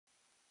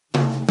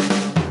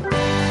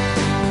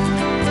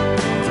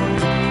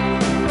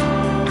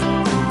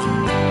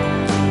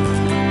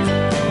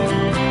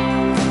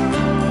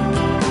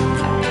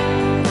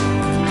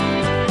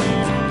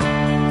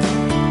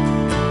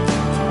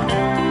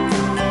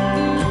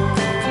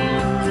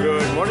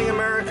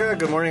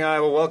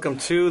welcome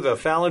to the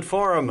Fallon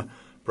Forum,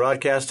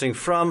 broadcasting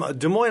from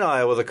Des Moines,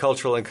 Iowa, the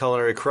cultural and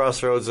culinary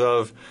crossroads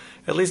of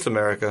at least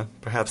America,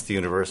 perhaps the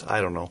universe,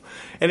 I don't know.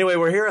 Anyway,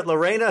 we're here at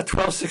Lorena,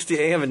 1260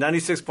 AM and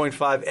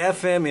 96.5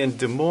 FM in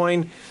Des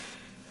Moines.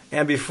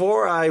 And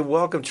before I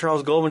welcome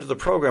Charles Goldman to the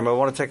program, I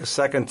want to take a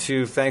second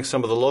to thank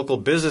some of the local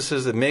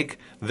businesses that make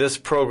this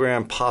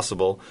program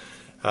possible.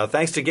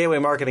 Thanks to Gateway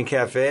Market &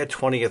 Cafe at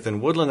 20th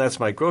and Woodland. That's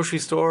my grocery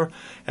store.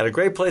 And a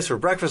great place for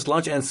breakfast,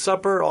 lunch, and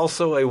supper.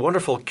 Also a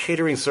wonderful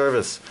catering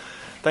service.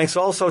 Thanks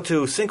also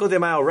to Cinco de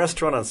Mayo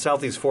Restaurant on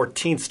Southeast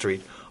 14th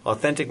Street.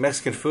 Authentic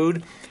Mexican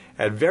food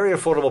at very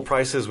affordable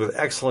prices with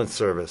excellent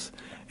service.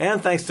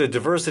 And thanks to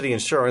Diversity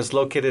Insurance,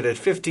 located at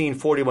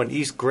 1541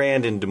 East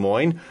Grand in Des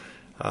Moines.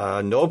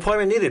 No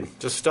appointment needed.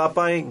 Just stop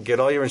by and get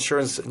all your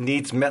insurance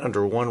needs met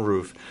under one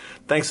roof.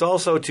 Thanks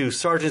also to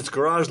Sargent's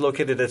Garage,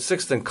 located at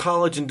 6th and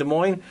College in Des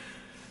Moines.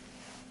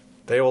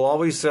 They will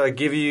always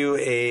give you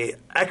an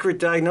accurate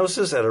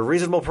diagnosis at a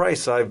reasonable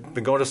price. I've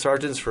been going to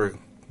Sargent's for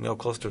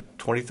close to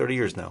 20, 30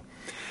 years now.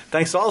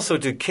 Thanks also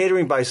to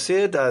Catering by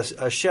Sid,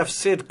 Chef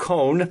Sid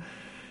Cohn.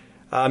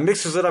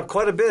 Mixes it up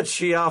quite a bit.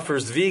 She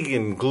offers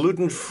vegan,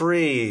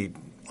 gluten-free,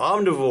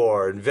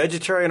 omnivore, and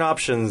vegetarian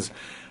options.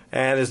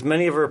 And as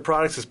many of her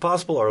products as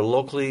possible are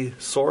locally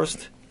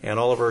sourced, and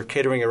all of her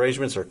catering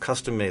arrangements are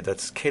custom-made.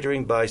 That's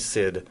Catering by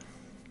Sid.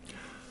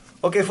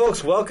 Okay,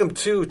 folks, welcome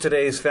to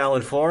today's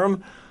Fallon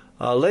Forum.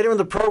 Later in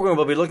the program,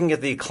 we'll be looking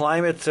at the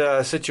climate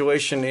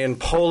situation in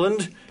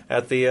Poland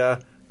at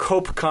the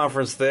COPE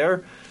conference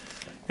there.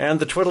 And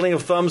the twiddling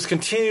of thumbs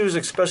continues,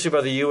 especially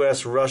by the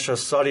U.S., Russia,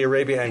 Saudi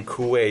Arabia, and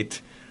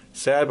Kuwait.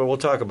 Sad, but we'll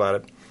talk about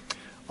it.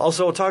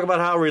 Also, we'll talk about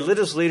how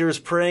religious leaders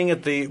praying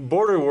at the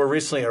border were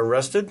recently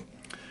arrested.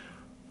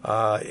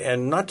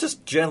 And not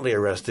just gently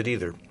arrested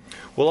either.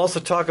 We'll also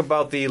talk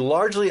about the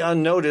largely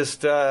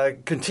unnoticed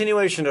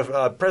continuation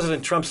of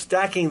President Trump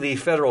stacking the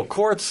federal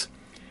courts.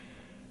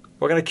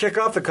 We're going to kick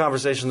off the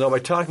conversation, though, by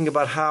talking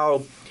about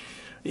how,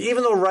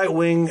 even though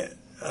right-wing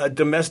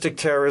domestic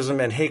terrorism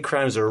and hate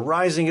crimes are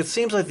rising, it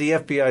seems like the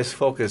FBI's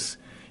focus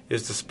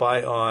is to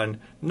spy on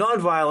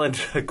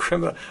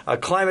nonviolent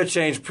climate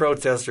change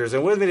protesters.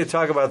 And with me to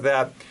talk about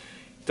that,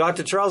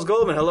 Dr. Charles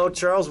Goldman. Hello,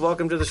 Charles.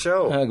 Welcome to the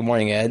show. Good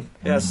morning, Ed.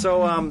 Yeah,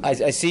 so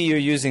I see you're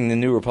using the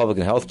new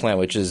Republican health plan,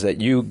 which is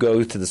that you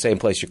go to the same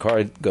place your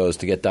car goes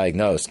to get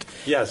diagnosed.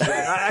 Yes.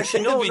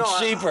 Actually, no, It'd be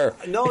cheaper.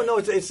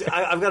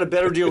 I've got a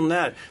better deal than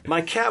that.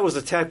 My cat was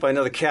attacked by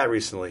another cat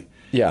recently.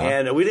 Yeah.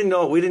 And we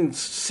didn't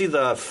see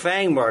the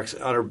fang marks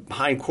on her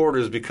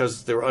hindquarters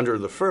because they were under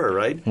the fur,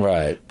 right?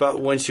 Right.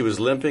 But when she was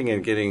limping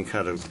and getting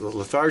kind of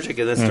lethargic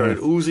and then started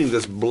oozing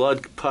this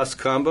blood pus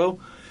combo,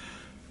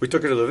 we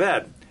took her to the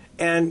vet.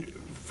 And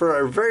for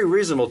a very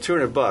reasonable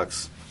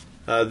 $200,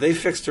 they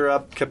fixed her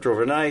up, kept her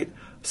overnight.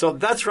 So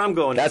that's where I'm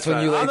going. That's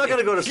when you. I'm not going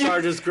to go to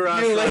Sargent's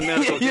Garage for a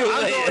medical care.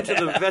 I'm going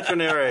to the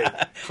veterinary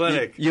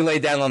clinic. You lay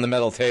down on the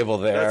metal table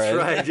there.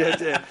 That's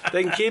right.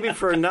 They can keep me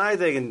for a night.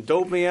 They can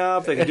dope me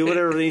up. They can do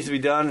whatever needs to be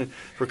done. And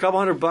for a couple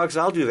 $100,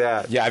 I'll do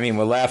that. Yeah, I mean,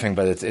 we're laughing,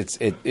 but it's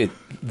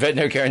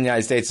veterinary care in the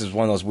United States is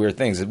one of those weird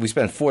things. We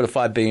spend $4 to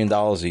 $5 billion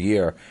a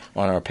year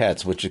on our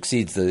pets, which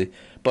exceeds the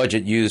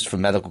budget used for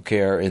medical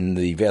care in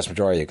the vast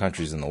majority of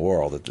countries in the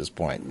world at this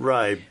point.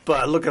 Right,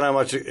 but look at how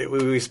much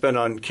we spend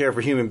on care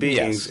for human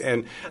beings. Yes.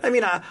 And I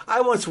mean,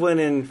 I once went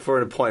in for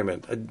an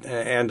appointment,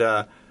 and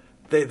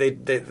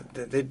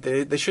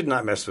they should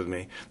not mess with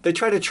me. They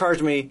tried to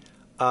charge me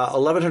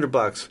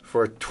 $1,100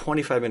 for a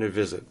 25-minute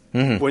visit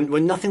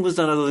when nothing was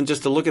done other than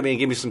just to look at me and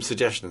give me some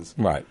suggestions.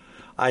 Right.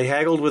 I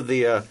haggled with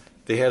the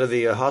head of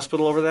the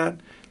hospital over that.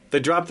 They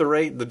dropped the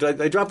rate.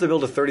 They dropped the bill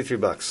to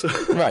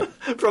 $33. Right,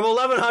 from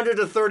 $1,100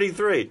 to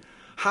 $33.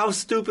 How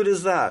stupid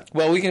is that?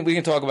 Well, we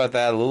can talk about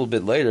that a little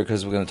bit later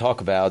because we're going to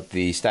talk about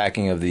the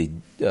stacking of the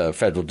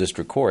federal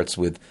district courts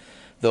with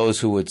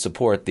those who would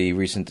support the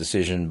recent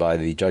decision by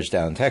the judge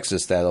down in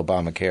Texas that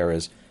Obamacare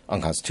is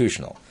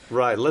unconstitutional.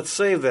 Right. Let's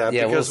save that.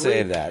 Yeah, we'll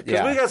save that.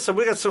 Yeah, we got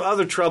some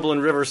other trouble in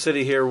River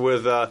City here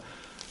with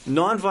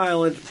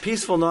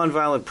peaceful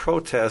nonviolent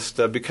protest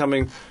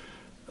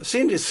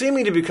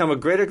seeming to become a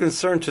greater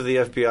concern to the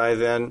FBI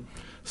than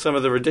some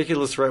of the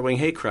ridiculous right-wing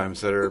hate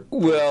crimes that are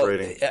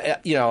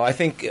proliferating. Well, I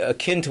think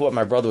akin to what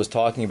my brother was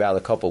talking about a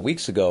couple of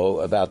weeks ago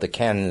about the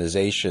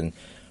canonization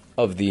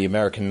of the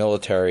American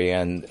military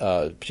and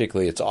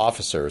particularly its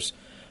officers.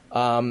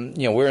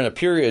 We're in a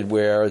period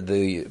where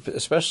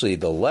especially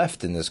the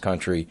left in this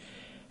country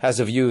has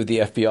a view of the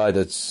FBI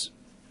that's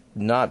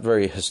not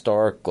very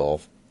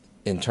historical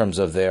in terms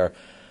of their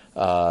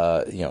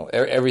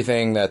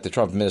everything that the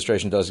Trump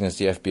administration does against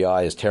the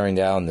FBI is tearing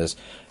down this,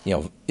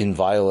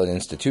 inviolate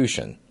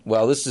institution.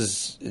 Well, this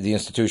is the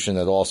institution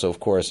that also,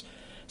 of course,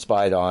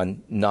 spied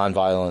on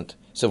nonviolent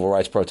civil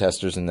rights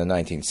protesters in the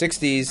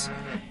 1960s.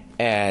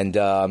 And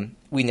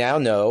we now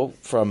know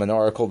from an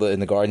article in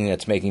The Guardian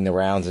that's making the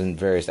rounds in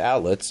various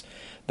outlets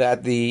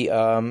that the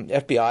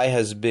FBI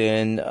has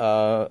been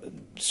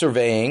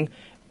surveying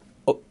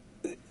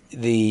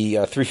the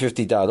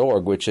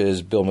 350.org, which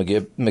is Bill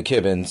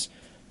McKibben's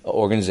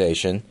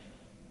organization,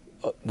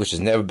 which has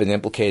never been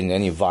implicated in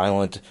any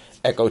violent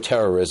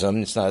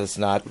eco-terrorism. It's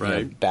not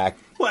Right. back.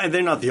 Well, and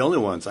they're not the only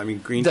ones. I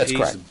mean, That's Greenpeace,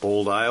 correct.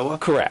 Bold, Iowa.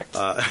 Correct.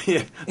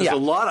 There's a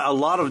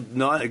lot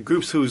of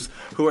groups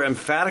who are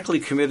emphatically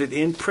committed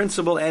in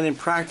principle and in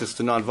practice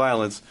to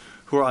nonviolence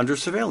who are under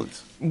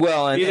surveillance.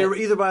 Well, and,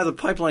 Either by the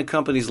pipeline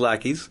companies'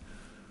 lackeys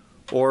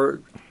or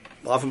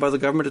often by the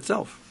government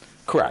itself.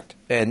 correct.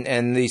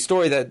 And the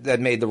story that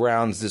made the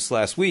rounds this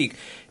last week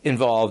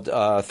involved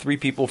 3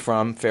 people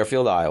from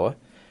Fairfield, Iowa,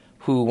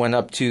 who went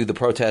up to the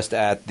protest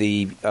at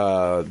the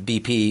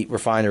BP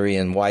refinery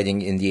in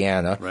Whiting,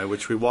 Indiana. Right,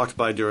 which we walked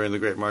by during the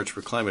Great March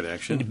for Climate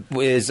Action.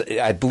 Is,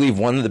 I believe,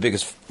 one of the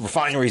biggest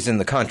refineries in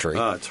the country.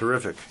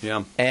 Terrific,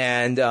 yeah.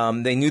 And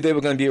they knew they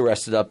were going to be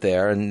arrested up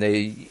there, and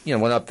they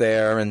went up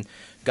there and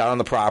got on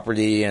the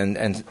property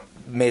and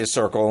made a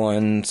circle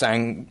and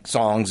sang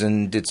songs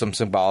and did some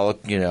symbolic,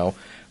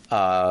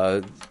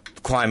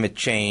 climate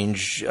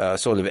change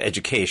sort of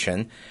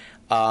education.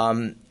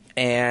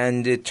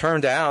 And it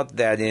turned out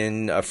that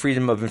in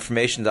Freedom of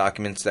Information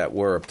documents that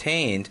were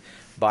obtained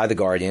by The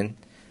Guardian,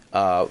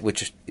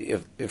 which,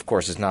 of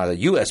course, is not a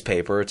U.S.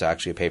 paper. It's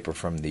actually a paper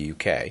from the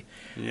U.K.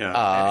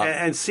 Yeah,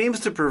 and seems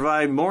to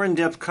provide more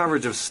in-depth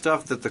coverage of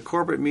stuff that the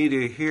corporate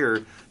media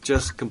here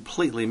just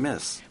completely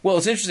miss. Well,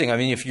 it's interesting. I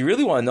mean, if you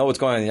really want to know what's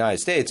going on in the United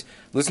States,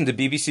 listen to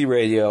BBC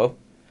Radio,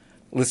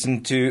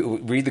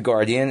 read The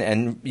Guardian,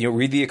 and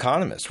read The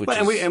Economist. Which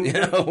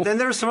then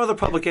there are some other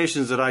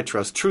publications that I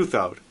trust. Truth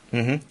Out,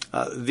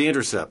 The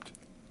Intercept.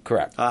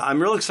 Correct.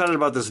 I'm real excited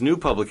about this new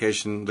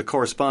publication, The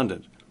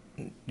Correspondent.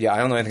 Yeah, I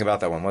don't know anything about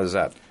that one. What is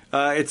that?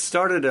 It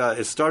started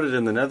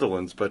in the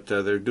Netherlands, but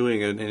they're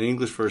doing an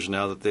English version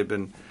now that they've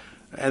been,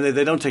 and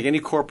they don't take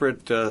any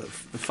corporate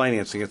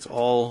financing. It's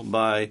all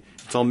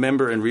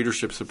member and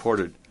readership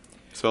supported.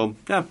 So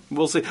yeah,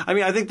 we'll see. I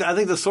mean, I think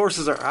the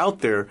sources are out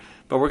there,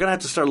 but we're going to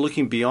have to start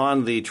looking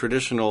beyond the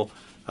traditional,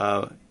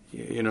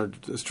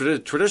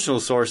 traditional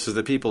sources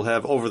that people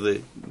have over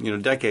the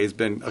decades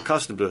been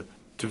accustomed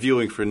to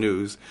viewing for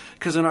news,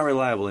 because they're not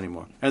reliable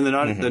anymore, and they're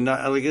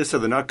not like I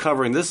said, they're not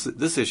covering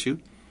this issue.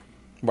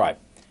 Right.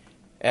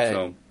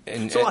 But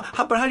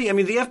how do you? I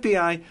mean, the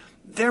FBI,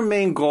 their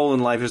main goal in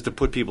life is to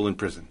put people in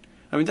prison.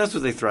 I mean, that's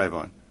what they thrive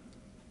on.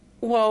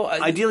 Well,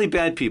 ideally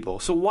bad people.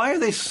 So why are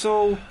they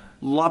so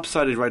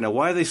lopsided right now?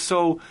 Why are they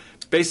so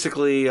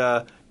basically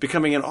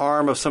becoming an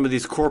arm of some of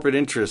these corporate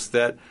interests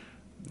that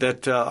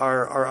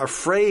are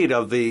afraid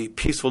of the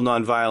peaceful,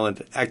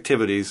 nonviolent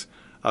activities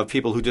of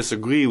people who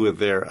disagree with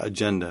their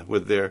agenda,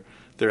 with their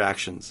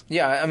actions?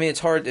 Yeah, I mean, it's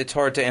hard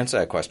to answer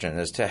that question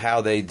as to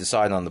how they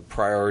decide on the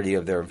priority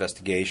of their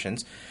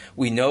investigations.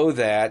 We know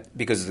that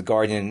because The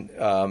Guardian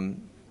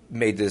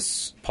made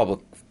this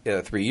public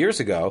 3 years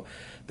ago,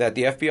 that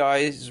the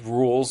FBI's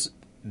rules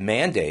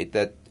mandate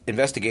that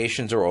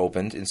investigations are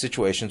opened in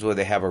situations where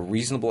they have a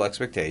reasonable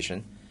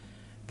expectation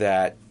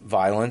that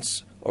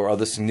violence or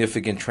other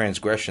significant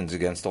transgressions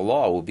against the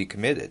law will be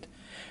committed.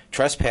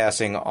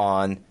 Trespassing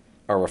on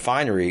a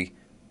refinery,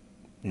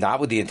 not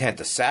with the intent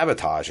to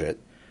sabotage it,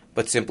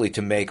 but simply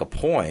to make a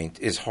point,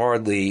 is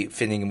hardly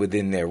fitting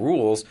within their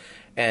rules.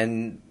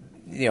 And,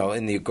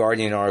 in the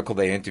Guardian article,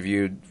 they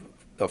interviewed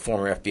a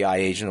former FBI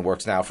agent who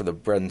works now for the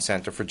Brennan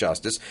Center for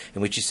Justice,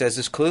 in which he says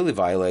this clearly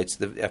violates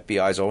the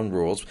FBI's own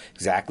rules,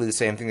 exactly the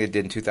same thing they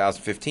did in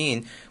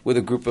 2015 with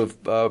a group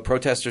of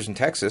protesters in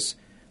Texas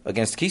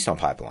against the Keystone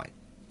Pipeline.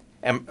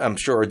 And I'm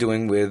sure are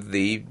doing with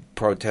the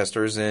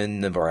protesters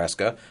in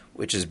Nebraska,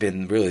 which has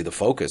been really the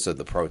focus of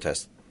the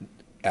protest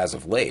as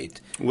of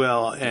late.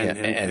 Well,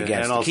 and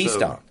against also, the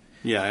Keystone.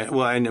 Yeah,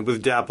 well, and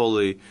with DAPL,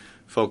 the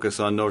focus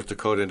on North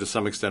Dakota and to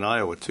some extent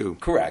Iowa too.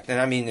 Correct, and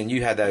I mean, and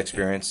you had that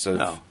experience.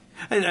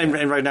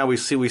 And right now we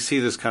see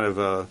this kind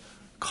of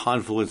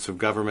confluence of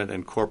government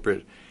and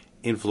corporate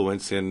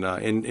influence in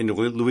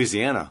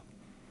Louisiana.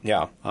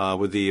 Yeah,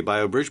 with the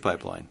Bayou Bridge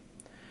pipeline.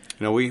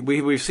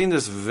 We've seen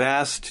this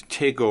vast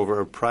takeover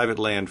of private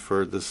land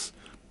for this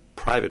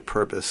private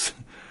purpose,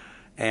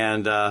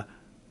 and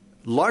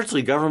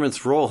largely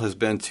government's role has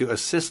been to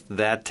assist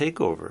that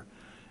takeover.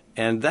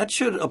 And that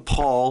should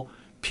appall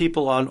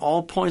people on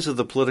all points of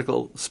the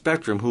political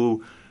spectrum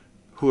who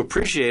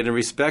appreciate and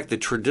respect the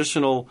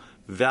traditional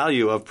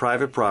value of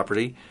private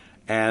property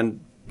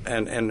and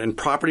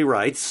property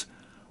rights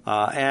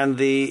and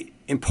the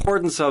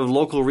importance of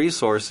local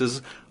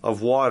resources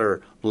of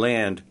water,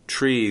 land,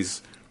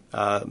 trees,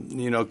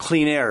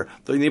 clean air,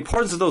 the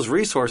importance of those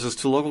resources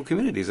to local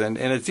communities. And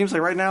it seems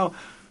like right now, for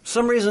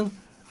some reason,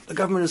 the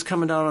government is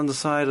coming down on the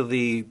side of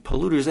the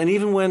polluters. And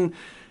even when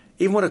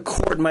a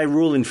court might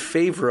rule in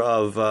favor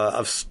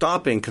of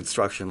stopping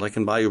construction, like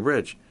in Bayou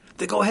Bridge,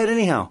 they go ahead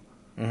anyhow.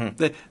 Mm-hmm.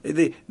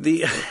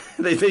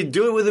 They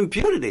do it with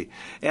impunity,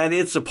 and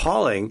it's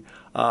appalling.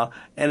 And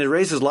it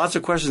raises lots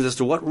of questions as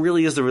to what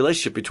really is the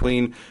relationship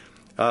between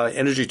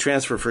Energy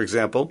Transfer, for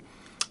example,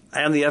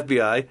 and the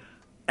FBI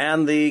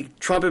and the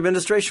Trump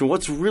administration.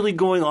 What's really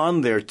going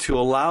on there to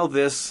allow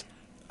this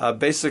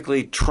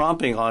basically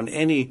tromping on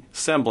any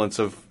semblance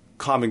of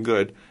common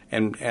good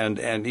and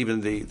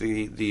even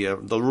the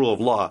rule of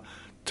law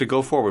to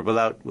go forward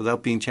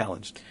without being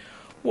challenged?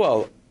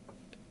 Well,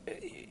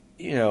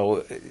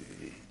 you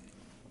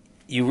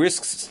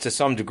risk to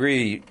some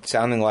degree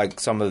sounding like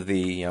some of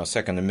the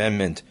Second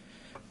Amendment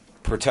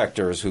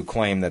protectors who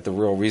claim that the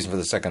real reason for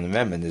the Second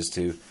Amendment is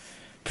to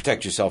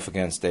protect yourself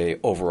against a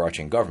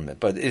overarching government.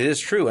 But it is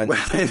true, and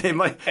they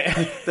might.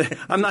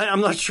 I'm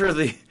not sure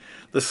the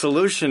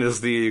solution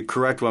is the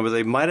correct one, but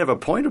they might have a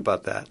point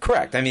about that.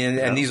 Correct. I mean,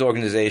 and these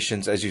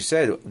organizations, as you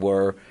said,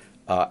 were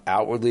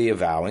outwardly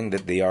avowing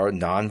that they are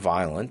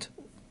nonviolent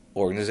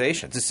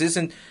organizations. This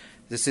isn't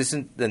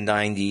the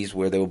 90s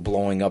where they were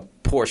blowing up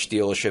Porsche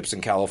dealerships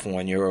in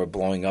California or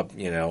blowing up,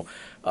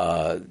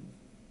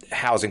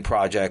 housing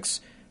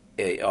projects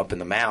up in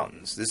the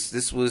mountains.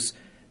 This was,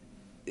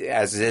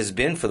 as it has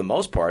been for the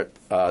most part,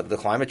 the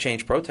climate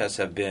change protests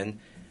have been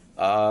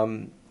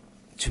to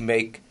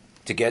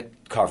get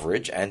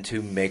coverage and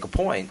to make a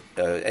point,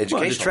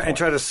 educational and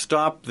try to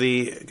stop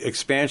the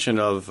expansion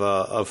of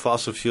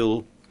fossil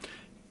fuel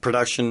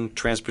production,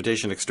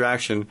 transportation,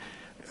 extraction,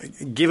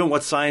 given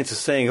what science is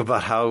saying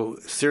about how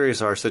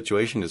serious our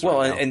situation is. Well,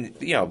 right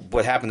now. and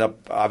what happened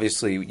up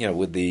obviously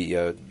with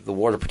the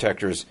water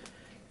protectors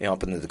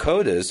up in the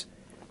Dakotas,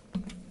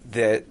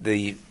 that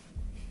the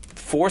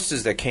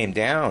forces that came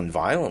down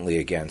violently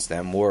against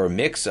them were a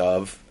mix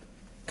of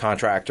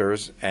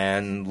contractors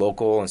and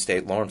local and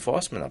state law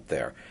enforcement up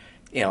there.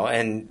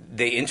 And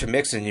they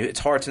intermix, and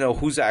it's hard to know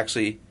who's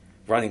actually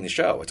running the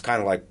show. It's kind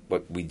of like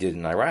what we did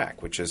in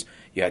Iraq, which is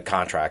you had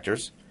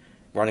contractors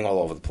running all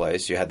over the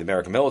place. You had the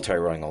American military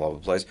running all over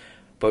the place.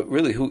 But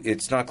really,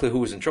 it's not clear who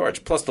was in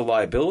charge. Plus, the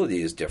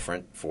liability is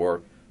different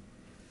for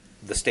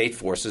the state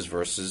forces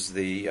versus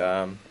these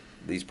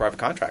private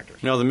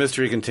contractors. The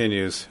mystery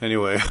continues.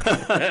 Anyway,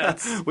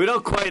 we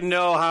don't quite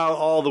know how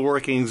all the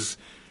workings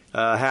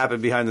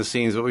happen behind the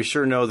scenes, but we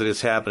sure know that it's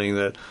happening.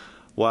 That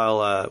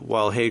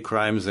while hate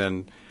crimes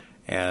and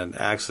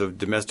acts of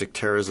domestic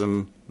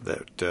terrorism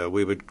that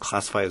we would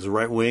classify as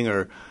right wing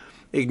are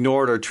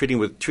ignored or treated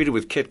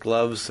with kid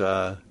gloves,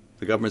 the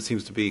government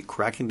seems to be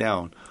cracking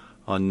down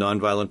on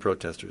nonviolent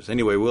protesters.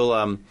 Anyway,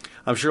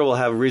 I'm sure we'll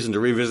have a reason to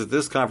revisit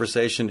this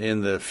conversation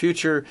in the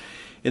future.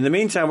 In the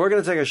meantime, we're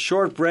going to take a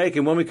short break,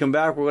 and when we come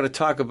back, we're going to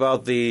talk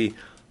about the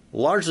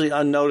largely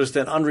unnoticed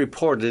and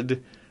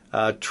unreported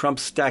Trump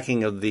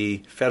stacking of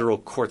the federal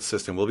court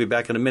system. We'll be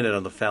back in a minute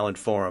on the Fallon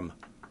Forum.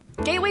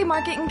 Gateway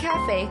Market and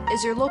Cafe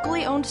is your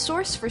locally owned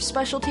source for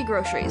specialty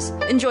groceries.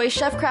 Enjoy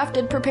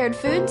chef-crafted prepared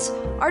foods,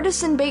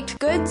 artisan-baked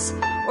goods,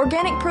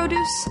 organic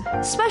produce,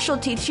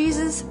 specialty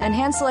cheeses, and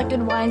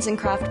hand-selected wines and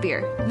craft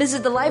beer.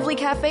 Visit the lively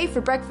cafe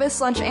for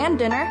breakfast, lunch, and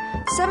dinner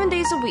 7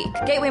 days a week.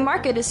 Gateway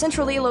Market is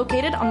centrally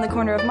located on the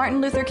corner of Martin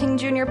Luther King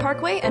Jr.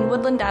 Parkway and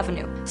Woodland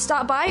Avenue.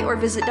 Stop by or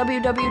visit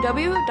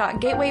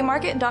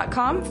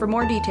www.gatewaymarket.com for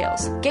more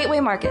details. Gateway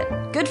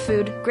Market. Good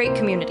food, great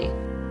community.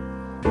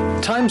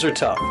 Times are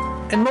tough,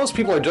 and most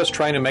people are just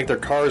trying to make their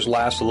cars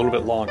last a little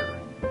bit longer.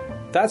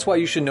 That's why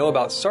you should know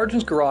about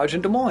Sargent's Garage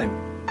in Des Moines.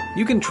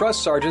 You can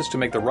trust Sargent's to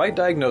make the right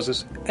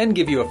diagnosis and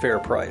give you a fair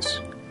price.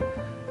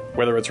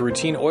 Whether it's a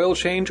routine oil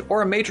change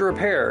or a major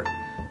repair,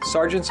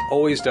 Sargent's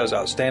always does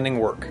outstanding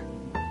work.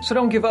 So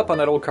don't give up on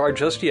that old car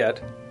just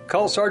yet.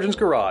 Call Sargent's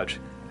Garage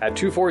at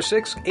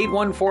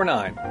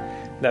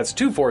 246-8149. That's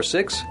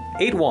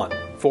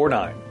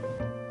 246-8149.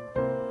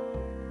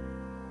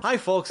 Hi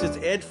folks, it's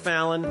Ed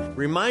Fallon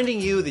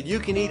reminding you that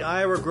you can eat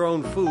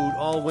Iowa-grown food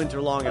all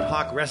winter long at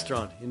Hawk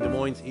Restaurant in Des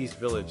Moines East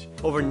Village.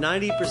 Over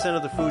 90%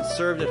 of the food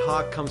served at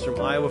Hawk comes from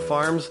Iowa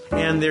farms,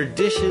 and their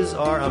dishes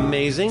are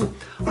amazing.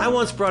 I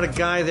once brought a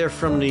guy there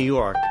from New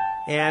York,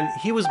 and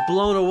he was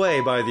blown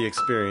away by the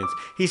experience.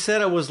 He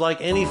said it was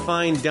like any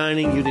fine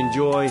dining you'd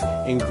enjoy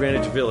in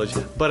Greenwich Village,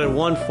 but at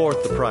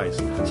 1/4 the price.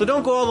 So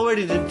don't go all the way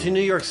to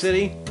New York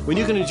City when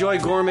you can enjoy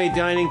gourmet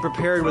dining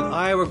prepared with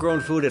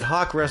Iowa-grown food at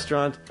Hawk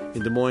Restaurant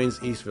in Des Moines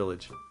East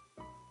Village.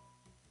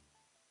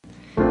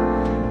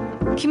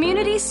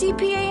 Community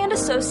CPA and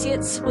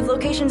Associates, with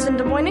locations in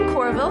Des Moines and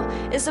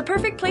Coralville, is the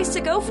perfect place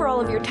to go for all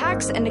of your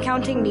tax and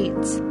accounting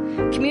needs.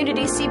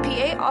 Community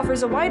CPA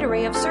offers a wide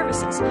array of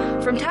services,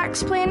 from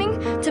tax planning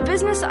to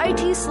business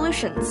IT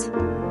solutions.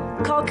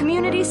 Call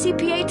Community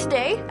CPA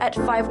today at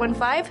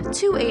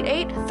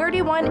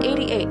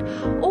 515-288-3188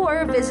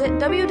 or visit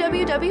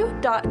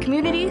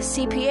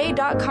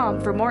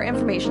www.communitycpa.com for more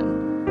information.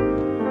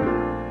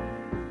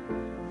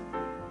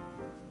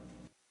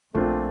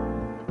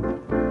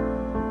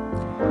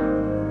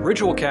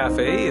 Ritual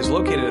Cafe is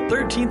located at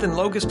 13th and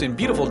Locust in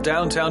beautiful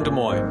downtown Des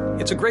Moines.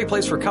 It's a great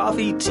place for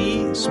coffee,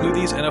 tea,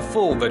 smoothies, and a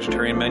full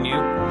vegetarian menu.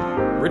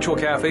 Ritual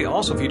Cafe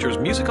also features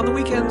music on the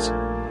weekends.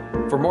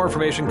 For more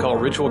information, call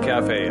Ritual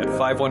Cafe at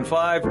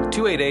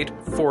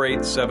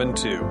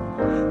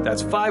 515-288-4872.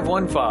 That's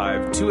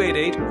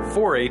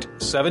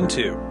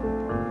 515-288-4872.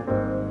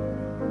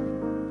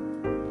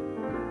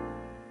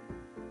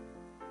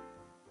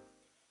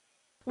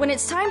 When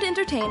it's time to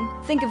entertain,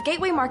 think of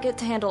Gateway Market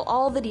to handle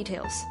all the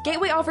details.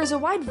 Gateway offers a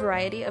wide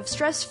variety of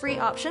stress-free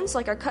options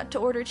like our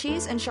cut-to-order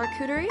cheese and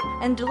charcuterie,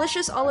 and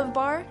delicious olive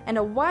bar, and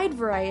a wide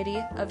variety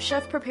of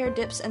chef-prepared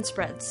dips and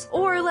spreads.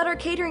 Or let our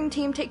catering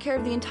team take care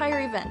of the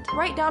entire event,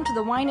 right down to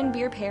the wine and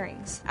beer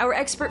pairings. Our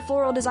expert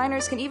floral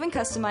designers can even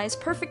customize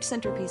perfect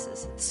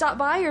centerpieces. Stop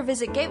by or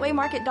visit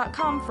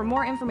gatewaymarket.com for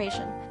more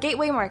information.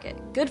 Gateway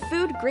Market. Good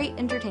food, great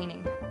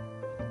entertaining.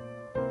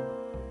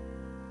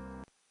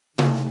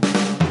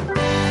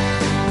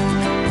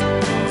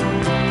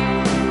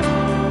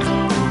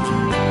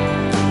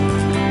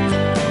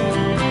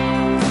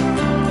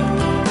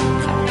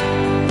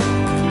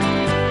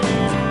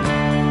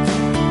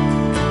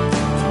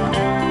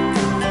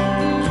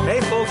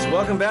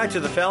 Welcome back to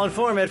the Fallon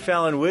Forum. Ed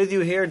Fallon with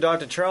you here.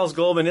 Dr. Charles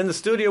Goldman in the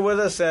studio with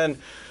us, and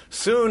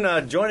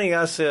soon joining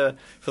us for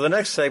the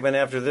next segment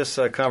after this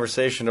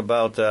conversation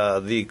about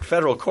the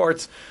federal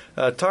courts.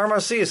 Tara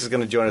Macias is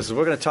going to join us.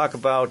 We're going to talk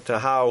about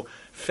how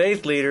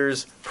faith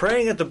leaders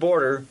praying at the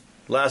border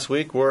last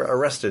week were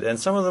arrested, and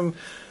some of them,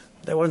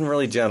 that wasn't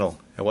really gentle.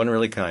 It wasn't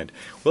really kind.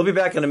 We'll be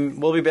back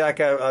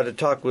to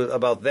talk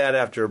about that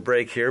after a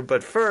break here.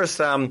 But first,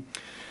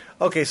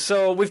 okay,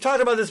 so we've talked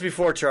about this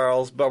before,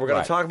 Charles, but we're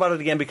going to talk about it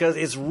again because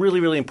it's really,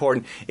 really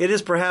important. It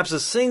is perhaps the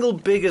single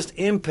biggest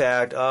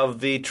impact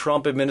of the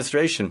Trump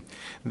administration.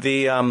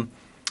 The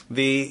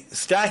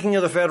stacking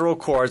of the federal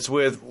courts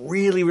with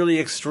really, really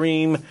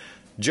extreme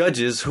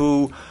judges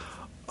who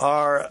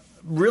are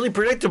really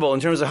predictable in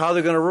terms of how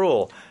they're going to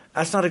rule.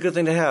 That's not a good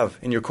thing to have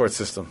in your court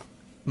system.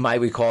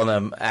 Might we call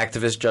them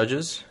activist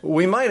judges?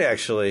 We might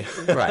actually.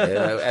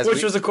 Right.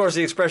 Which was, of course,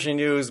 the expression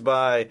used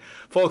by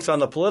folks on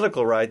the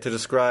political right to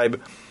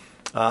describe,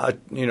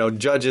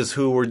 judges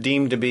who were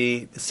deemed to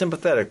be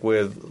sympathetic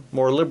with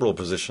more liberal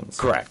positions.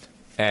 Correct.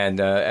 And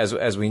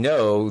as we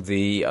know,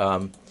 the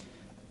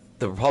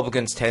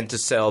Republicans tend to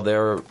sell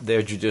their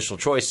judicial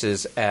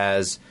choices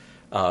as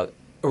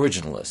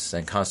originalists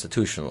and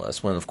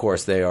constitutionalists, when, of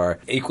course, they are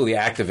equally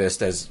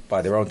activist as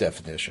by their own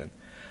definition.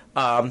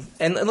 And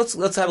let's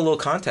have a little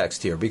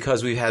context here,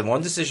 because we had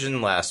one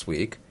decision last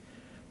week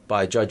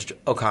by Judge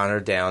O'Connor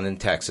down in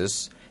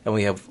Texas, and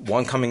we have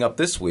one coming up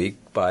this week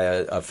by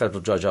a federal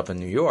judge up in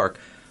New York,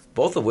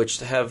 both of which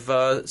have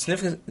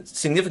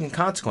significant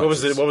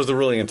consequences. What was the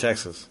ruling in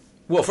Texas?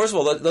 Well, first of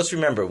all, let's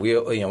remember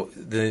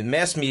the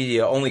mass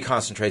media only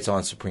concentrates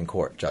on Supreme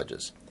Court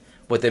judges.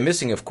 What they're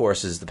missing, of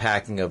course, is the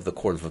packing of the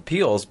Court of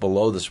Appeals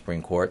below the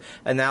Supreme Court,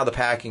 and now the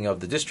packing of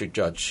the district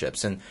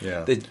judgeships. And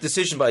the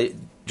decision by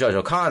Judge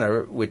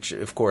O'Connor, which,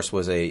 of course,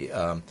 was a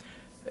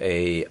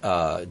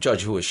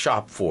judge who was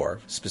shopped for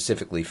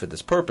specifically for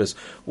this purpose,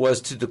 was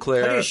to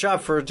declare. How do you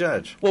shop for a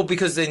judge? Well,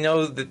 because they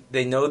know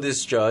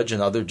this judge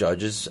and other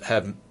judges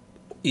have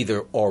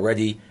either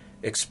already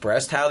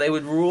expressed how they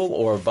would rule,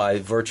 or by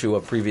virtue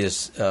of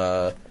previous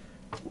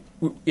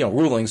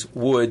rulings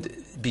would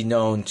be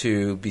known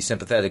to be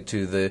sympathetic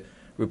to the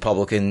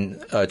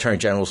Republican attorney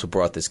generals who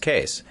brought this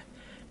case.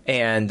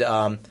 And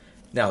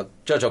now,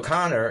 Judge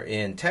O'Connor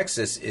in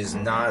Texas is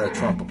not a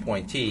Trump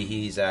appointee.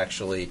 He's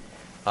actually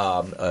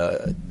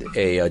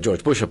a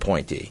George Bush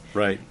appointee.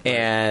 Right.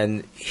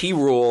 And he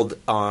ruled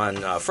on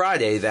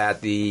Friday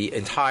that the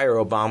entire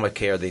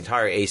Obamacare, the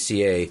entire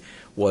ACA,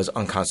 was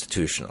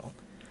unconstitutional.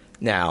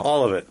 Now,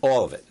 all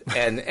of it.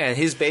 And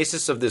his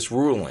basis of this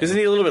ruling. Isn't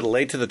he a little bit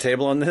late to the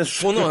table on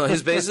this? Well, no.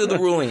 His basis of the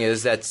ruling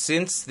is that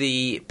since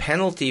the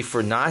penalty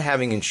for not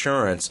having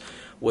insurance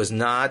was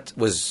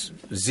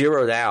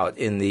zeroed out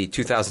in the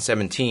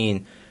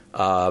 2017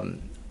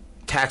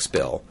 tax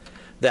bill,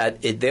 that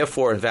it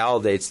therefore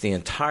invalidates the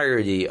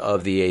entirety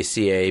of the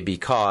ACA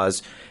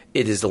because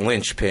it is the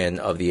linchpin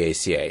of the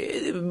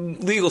ACA.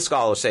 Legal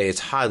scholars say it's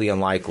highly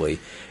unlikely.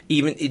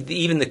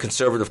 Even the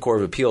conservative Court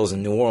of Appeals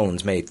in New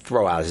Orleans may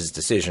throw out his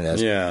decision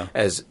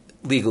as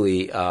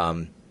legally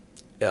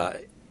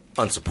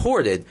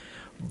unsupported.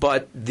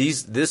 But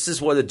this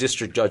is what a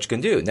district judge can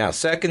do. Now,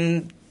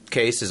 second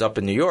case is up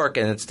in New York,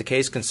 and it's the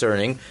case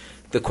concerning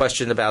the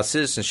question about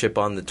citizenship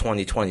on the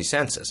 2020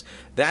 census.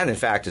 That, in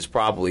fact, is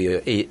probably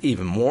an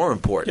even more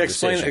important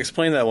decision.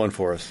 Explain that one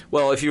for us.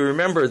 Well, if you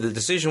remember, the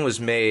decision was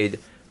made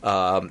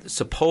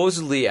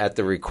supposedly at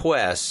the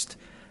request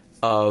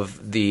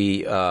of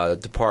the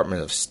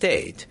Department of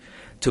State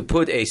to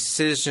put a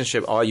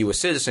citizenship, are you a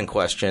citizen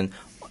question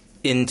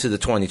into the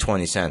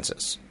 2020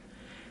 census.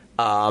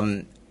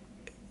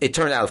 It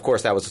turned out, of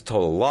course, that was a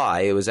total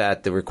lie. It was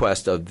at the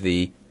request of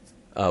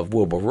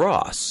Wilbur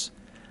Ross,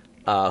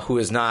 who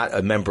is not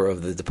a member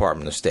of the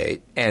Department of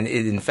State. And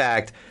it, in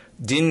fact,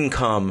 didn't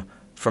come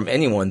from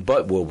anyone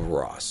but Wilbur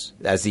Ross,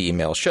 as the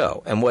emails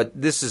show. And what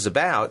this is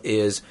about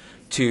is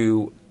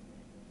to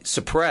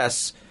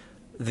suppress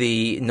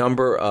the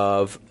number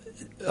of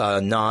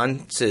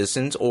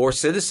non-citizens or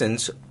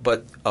citizens,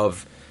 but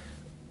of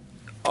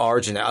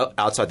origin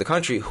outside the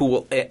country, who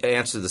will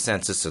answer the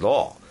census at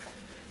all.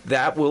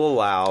 That will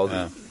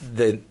allow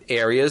the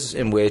areas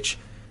in which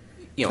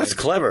that's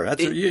clever.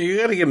 You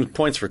got to give them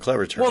points for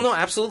clever terms. Well, no,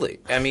 absolutely.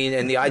 I mean,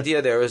 and the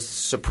idea there is to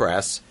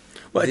suppress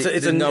Well,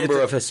 the number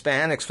of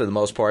Hispanics, for the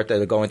most part,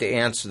 that are going to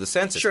answer the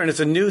census. Sure, and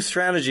it's a new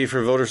strategy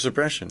for voter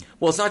suppression.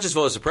 Well, it's not just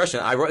voter suppression.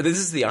 This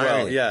is the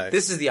irony. Well, yeah.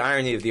 This is the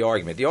irony of the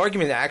argument. The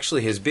argument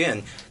actually has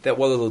been that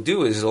what it'll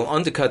do is it'll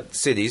undercut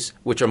cities,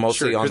 which are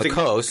mostly on the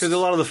coast. Because a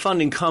lot of the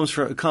funding comes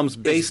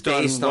based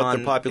on what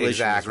the population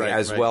exactly, is.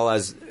 As well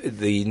as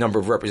the number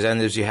of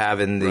representatives you have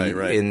in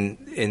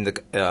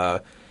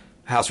the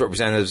House of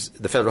Representatives,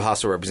 the Federal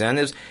House of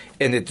Representatives,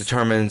 and it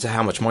determines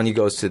how much money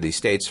goes to the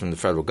states from the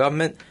federal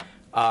government.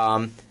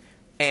 And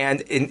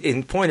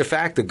in point of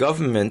fact, the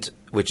government,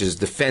 which is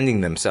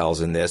defending themselves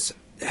in this,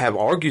 have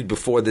argued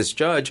before this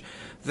judge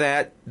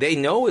that they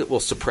know it will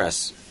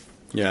suppress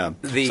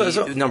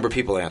the number of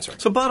people answering.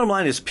 So bottom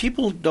line is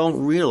people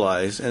don't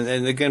realize,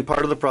 and again,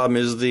 part of the problem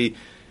is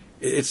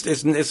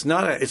it's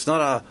not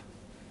a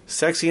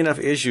sexy enough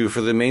issue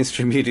for the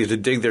mainstream media to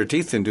dig their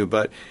teeth into,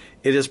 but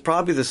it is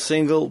probably the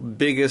single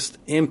biggest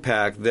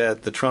impact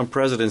that the Trump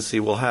presidency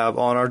will have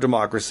on our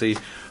democracy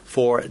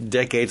for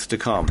decades to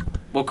come.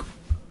 Well,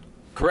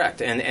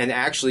 correct. And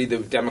actually, the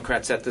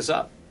Democrats set this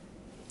up.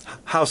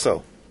 How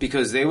so?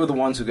 Because they were the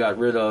ones who got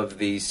rid of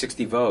the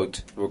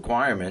 60-vote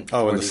requirement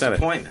for these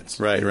appointments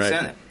in the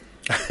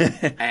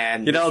Senate.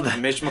 And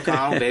Mitch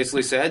McConnell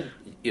basically said,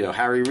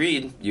 Harry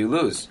Reid, you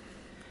lose.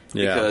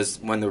 Because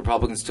when the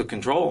Republicans took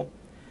control,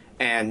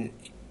 and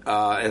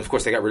of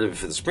course they got rid of it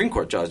for the Supreme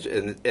Court judge,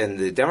 and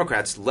the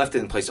Democrats left it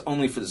in place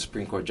only for the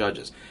Supreme Court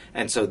judges.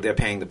 And so they're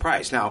paying the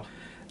price. Now,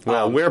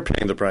 we're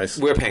paying the price.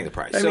 We're paying the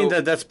price. I mean,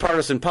 that's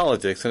partisan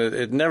politics, and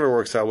it never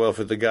works out well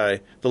for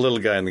the little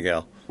guy and the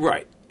gal.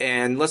 Right.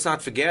 And let's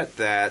not forget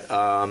that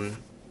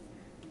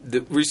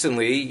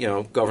recently,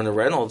 Governor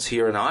Reynolds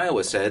here in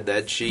Iowa said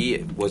that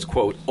she was,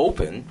 quote,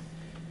 open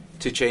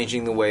to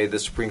changing the way the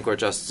Supreme Court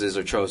justices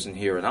are chosen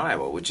here in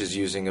Iowa, which is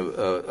using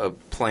a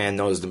plan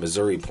known as the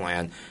Missouri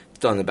Plan,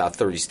 done in about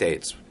 30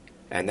 states.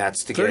 And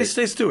that's to 30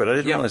 states do it. I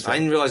didn't realize that. I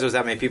didn't realize there was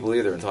that many people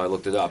either until I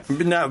looked it up.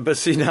 But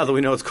see, now that we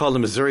know it's called the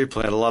Missouri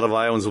Plan, a lot of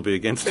Iowans will be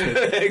against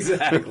it.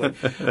 Exactly.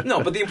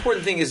 No, but the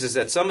important thing is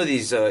that some of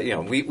these,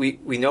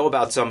 we know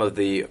about some of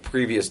the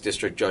previous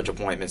district judge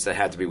appointments that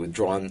had to be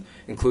withdrawn,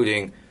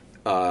 including,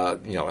 I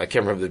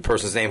can't remember the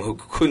person's name, who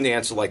couldn't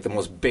answer like the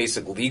most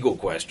basic legal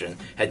question,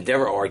 had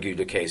never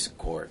argued a case in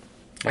court.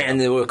 And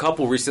there were a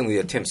couple recently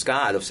that Tim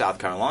Scott of South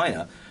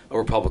Carolina, a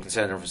Republican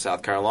senator from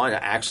South Carolina,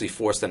 actually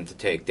forced them to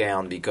take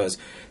down because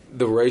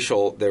the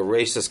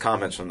racist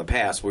comments from the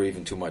past were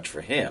even too much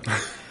for him.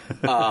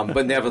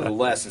 But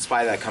nevertheless, in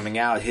spite of that coming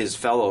out, his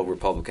fellow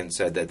Republicans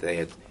said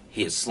that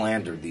he had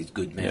slandered these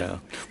good men. Yeah.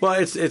 Well,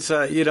 it's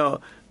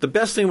the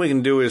best thing we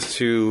can do is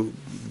to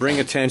bring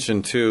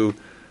attention to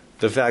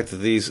the fact that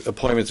these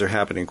appointments are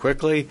happening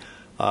quickly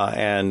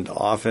and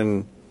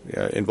often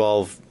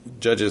involve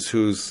judges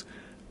whose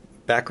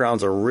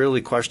backgrounds are really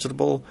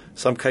questionable.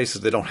 Some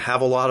cases they don't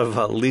have a lot of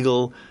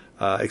legal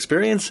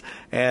experience,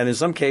 and in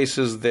some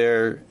cases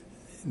their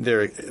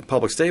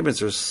public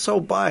statements are so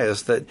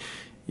biased that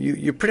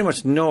you pretty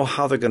much know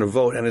how they're going to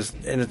vote, and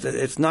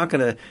it's not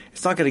going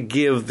to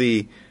give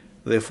the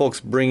folks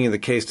bringing the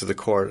case to the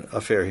court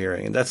a fair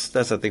hearing, and that's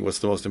I think what's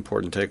the most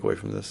important takeaway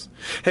from this.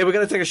 Hey, we're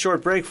going to take a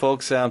short break,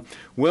 folks.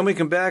 When we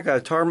come back,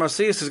 Tara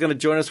Macias is going to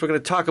join us. We're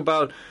going to talk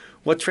about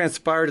what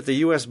transpired at the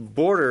U.S.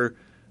 border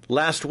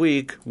last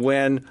week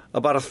when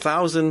about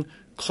 1,000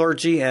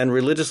 clergy and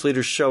religious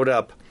leaders showed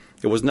up.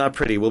 It was not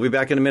pretty. We'll be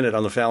back in a minute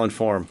on the Fallon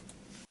Forum.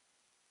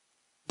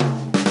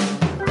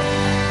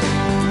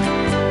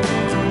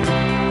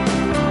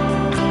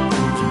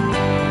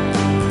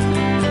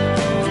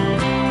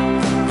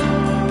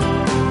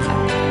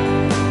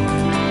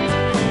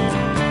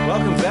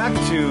 Welcome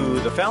back to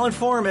the Fallon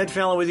Forum. Ed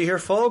Fallon with you here,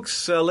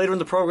 folks. Later in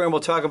the program,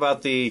 we'll talk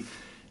about the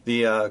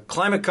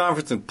climate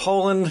conference in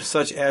Poland,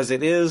 such as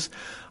it is.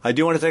 I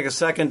do want to take a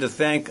second to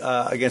thank,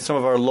 again, some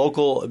of our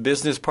local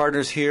business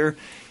partners here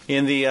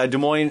in the Des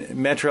Moines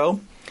Metro.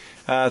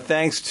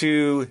 Thanks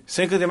to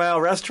Cinco de Mayo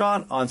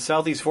Restaurant on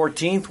Southeast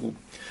 14th.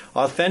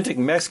 Authentic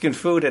Mexican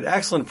food at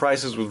excellent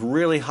prices with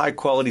really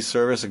high-quality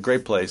service, a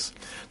great place.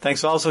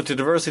 Thanks also to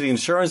Diversity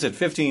Insurance at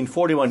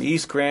 1541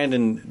 East Grand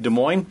in Des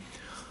Moines.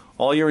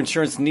 All your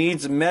insurance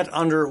needs met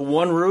under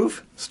one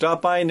roof.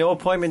 Stop by, no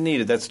appointment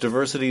needed. That's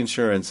Diversity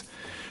Insurance.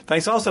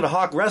 Thanks also to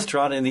Hawk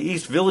Restaurant in the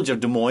East Village of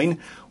Des Moines,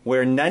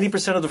 where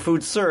 90% of the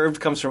food served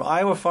comes from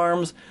Iowa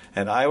farms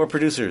and Iowa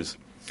producers.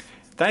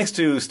 Thanks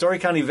to Story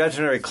County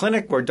Veterinary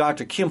Clinic, where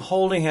Dr. Kim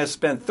Holding has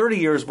spent 30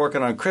 years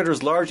working on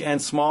critters large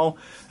and small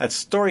at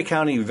Story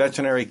County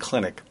Veterinary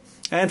Clinic.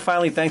 And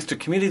finally, thanks to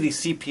Community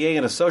CPA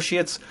and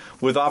Associates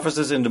with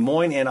offices in Des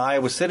Moines and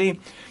Iowa City.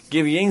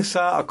 Give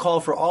Yingsa a call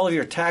for all of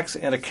your tax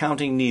and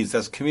accounting needs.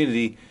 That's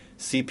Community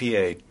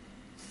CPA.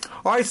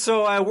 All right,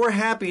 so we're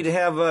happy to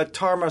have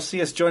Tar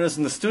Macias join us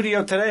in the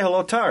studio today.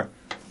 Hello, Tar.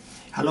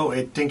 Hello,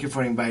 Ed. Thank you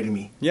for inviting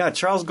me. Yeah,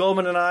 Charles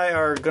Goldman and I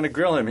are going to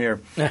grill him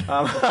here.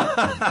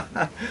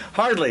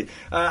 Hardly.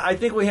 I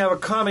think we have a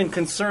common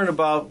concern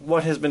about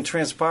what has been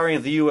transpiring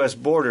at the U.S.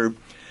 border.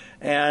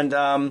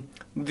 And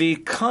the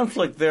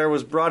conflict there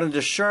was brought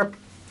into sharp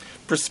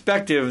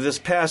perspective this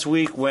past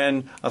week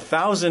when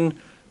 1,000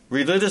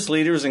 religious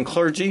leaders and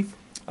clergy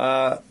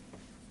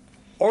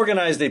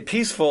organized a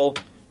peaceful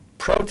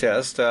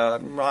protest.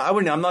 I'm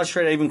not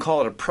sure I'd even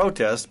call it a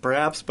protest,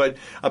 perhaps, but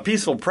a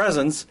peaceful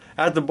presence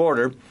at the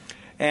border.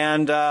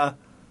 And I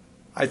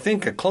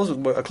think close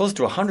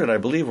to 100, I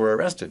believe, were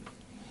arrested.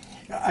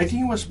 I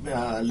think it was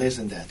less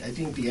than that. I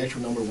think the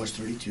actual number was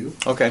 32.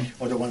 Okay.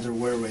 Or the ones that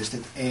were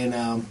arrested. And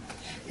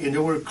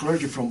there were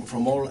clergy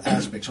from all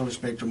aspects, all the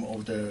spectrum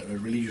of the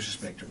religious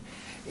spectrum.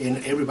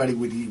 And everybody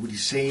with the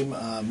same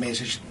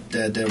message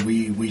that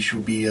we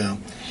should be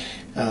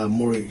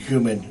more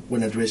human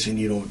when addressing,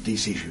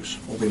 these issues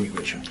of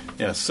immigration.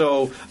 Yeah.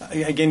 So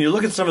again, you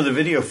look at some of the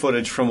video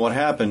footage from what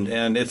happened,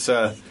 and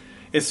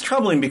it's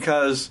troubling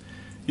because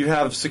you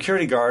have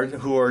security guards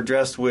who are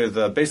dressed with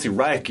basically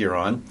riot gear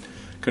on,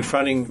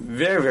 confronting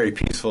very, very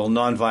peaceful,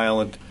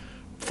 nonviolent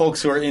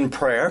folks who are in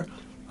prayer.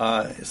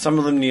 Some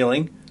of them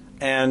kneeling,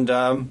 and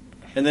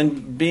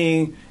then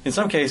being, in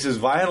some cases,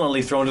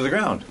 violently thrown to the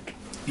ground.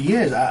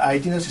 Yes, I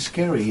think that's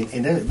scary,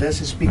 and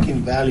that's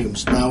speaking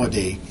volumes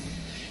nowadays.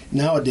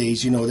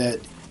 Nowadays, that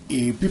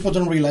people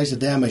don't realize the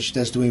damage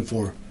that's doing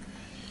for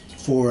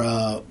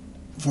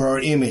our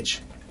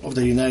image of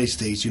the United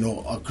States,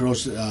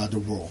 across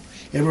the world.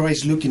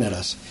 Everybody's looking at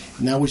us.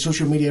 Now with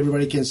social media,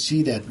 everybody can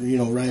see that,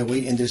 right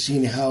away, and they're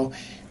seeing how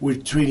we're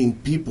treating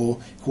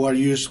people who are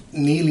just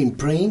kneeling,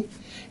 praying,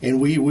 and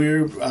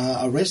we're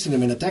arresting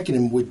them and attacking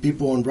them with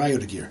people on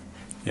riot gear.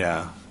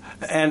 Yeah.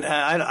 And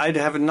I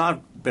have not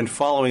been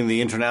following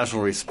the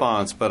international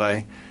response, but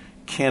I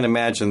can't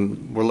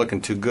imagine we're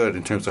looking too good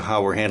in terms of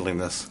how we're handling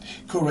this.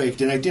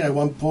 Correct. And I think at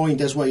one point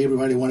that's why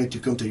everybody wanted to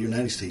come to the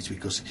United States,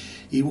 because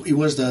it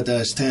was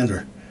the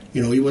standard.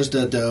 It was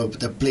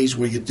the place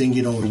where you think,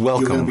 welcome.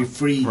 You're going to be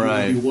free,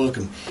 right. You're going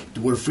to be welcome,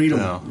 where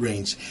freedom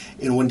reigns.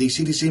 And when they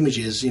see these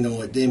images,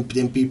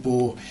 then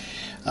people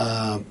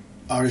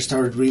are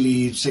started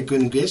really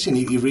second guessing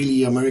if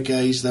really America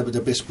is the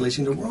best place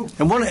in the world.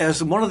 And one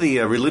of the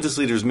religious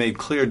leaders made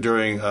clear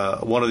during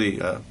one of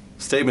the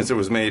statements that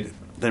was made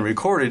then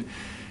recorded,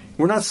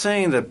 we're not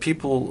saying that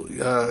people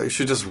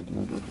should just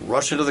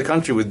rush into the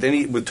country with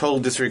total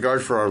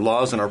disregard for our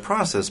laws and our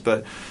process,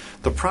 but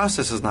the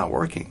process is not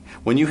working.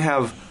 When you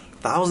have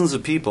thousands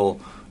of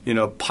people,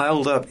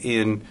 piled up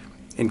in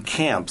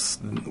camps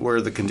where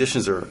the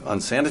conditions are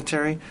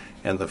unsanitary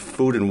and the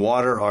food and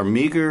water are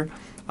meager,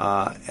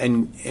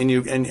 and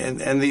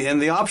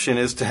the option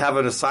is to have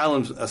an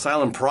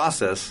asylum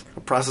process,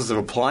 a process of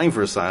applying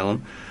for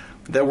asylum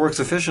that works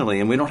efficiently,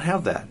 and we don't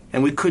have that.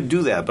 And we could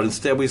do that, but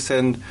instead we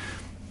send,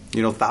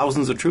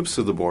 thousands of troops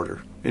to the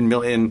border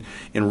in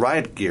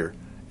riot gear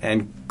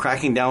and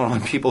cracking down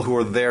on people who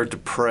are there to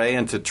pray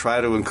and to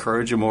try to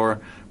encourage a more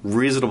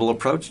reasonable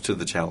approach to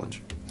the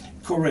challenge.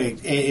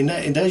 Correct, and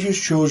that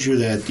just shows you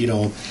that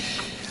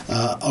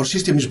our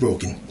system is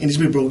broken, and it's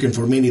been broken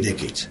for many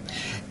decades.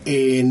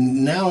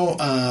 And now,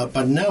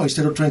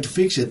 instead of trying to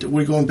fix it,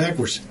 we're going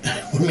backwards.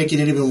 We're making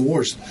it even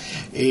worse.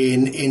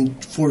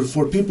 And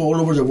for people all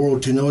over the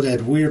world to know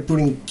that we're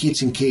putting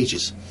kids in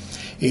cages.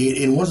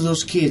 And one of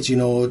those kids, died,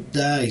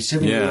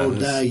 7-year-old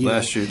died,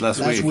 last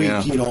week,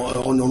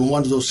 on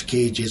one of those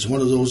cages,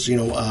 one of those,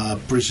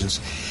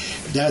 prisons.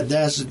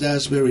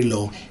 That's very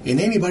low.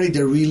 And anybody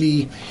that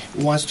really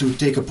wants to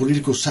take a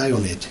political side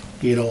on it,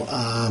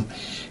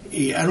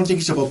 I don't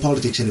think it's about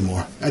politics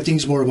anymore. I think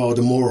it's more about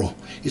the moral.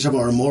 It's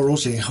about our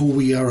morals and who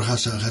we are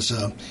as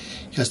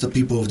the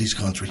people of this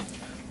country.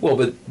 Well,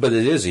 but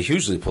it is a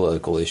hugely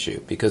political issue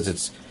because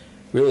it's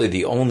really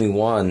the only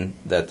one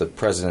that the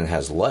president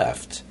has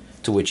left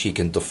to which he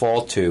can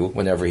default to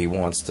whenever he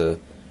wants to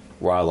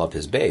rile up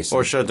his base.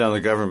 Or shut down the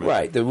government.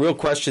 Right. The real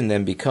question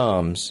then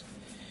becomes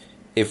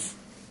if,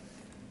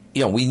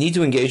 we need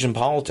to engage in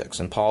politics.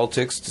 And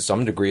politics, to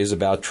some degree, is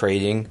about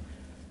trading,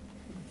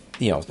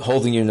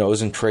 holding your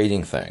nose and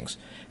trading things.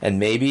 And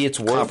maybe it's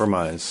worth...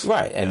 Compromise.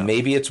 Right. And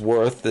maybe it's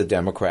worth the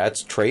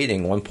Democrats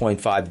trading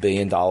 $1.5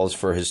 billion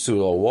for his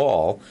pseudo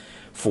wall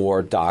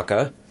for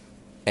DACA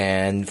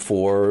and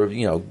for,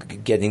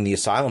 getting the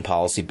asylum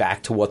policy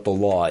back to what the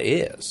law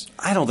is.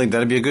 I don't think that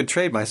would be a good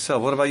trade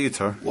myself. What about you,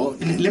 Tar? Well,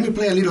 let me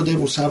play a little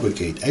devil's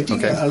advocate. I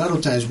think a lot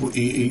of times,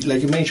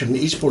 like you mentioned,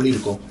 it's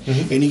political.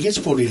 Mm-hmm. And it gets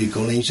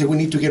political, and you say we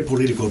need to get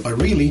political.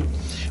 But really,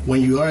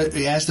 when you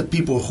ask the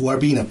people who are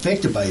being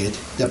affected by it,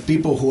 the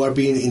people who are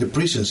being in the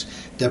prisons,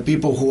 the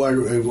people who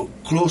are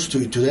close to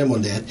them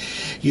on that,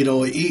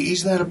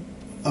 it's not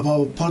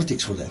about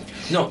politics for them.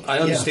 No, I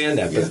understand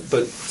that,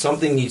 but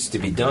something needs to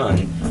be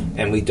done,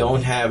 and we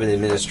don't have an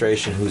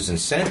administration whose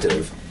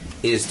incentive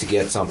is to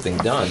get something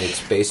done.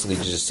 It's basically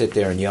to just sit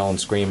there and yell and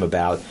scream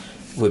about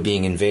we're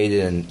being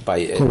invaded and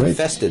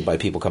infested by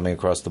people coming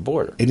across the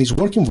border. And it's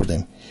working for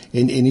them,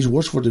 and it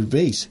works for their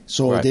base.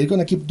 So they're going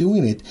to keep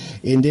doing it,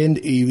 and then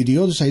the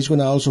other side is going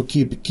to also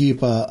keep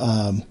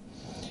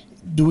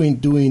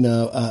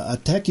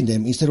attacking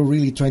them instead of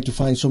really trying to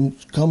find some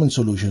common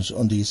solutions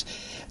on this.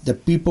 The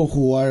people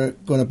who are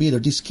going to be there,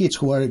 these kids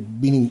who are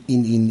being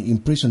in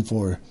prison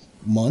for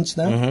months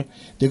now.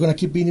 They're going to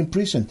keep being in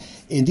prison.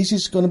 And this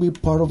is going to be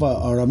part of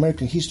our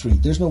American history.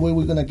 There's no way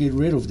we're going to get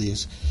rid of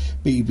this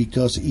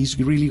because it's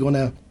really going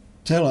to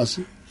tell us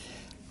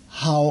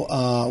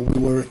how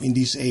we were in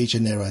this age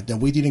and era, that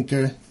we didn't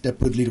care, that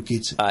put little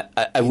kids.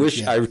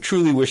 I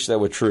truly wish that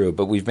were true,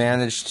 but we've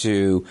managed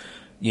to,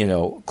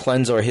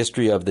 cleanse our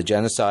history of the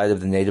genocide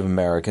of the Native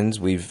Americans.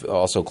 We've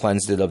also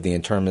cleansed it of the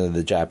internment of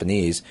the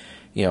Japanese,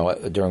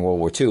 during World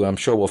War II. I'm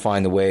sure we'll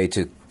find a way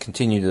to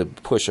continue to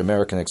push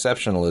American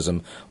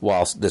exceptionalism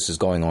whilst this is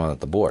going on at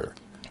the border.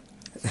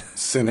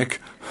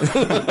 Cynic.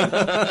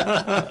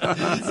 Yeah.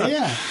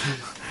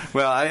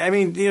 Well, I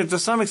mean, to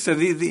some extent,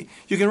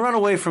 you can run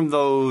away from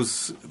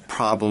those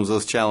problems,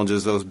 those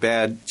challenges, those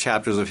bad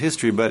chapters of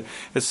history, but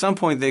at some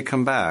point they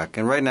come back.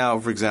 And right now,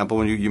 for example,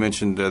 when you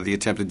mentioned the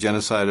attempted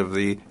genocide of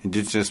the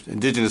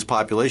indigenous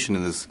population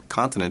in this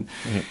continent,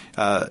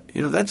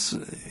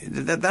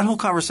 that whole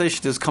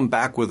conversation has come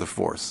back with a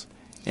force,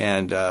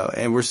 and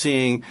we're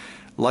seeing,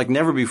 like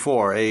never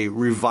before, a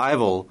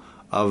revival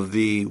of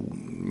the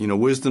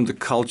wisdom, the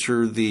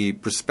culture, the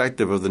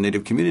perspective of the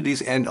Native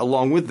communities, and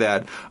along with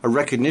that, a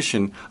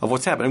recognition of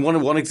what's happened.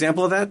 And one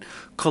example of that,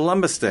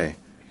 Columbus Day.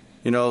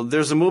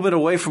 There's a movement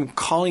away from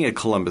calling it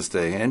Columbus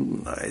Day,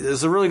 and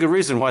there's a really good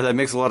reason why that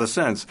makes a lot of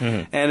sense.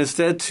 And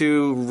instead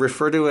to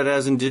refer to it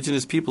as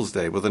Indigenous Peoples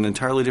Day with an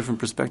entirely different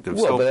perspective.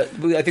 Well, but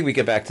I think we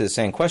get back to the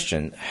same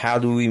question. How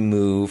do we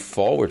move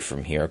forward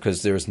from here?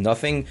 Because there's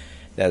nothing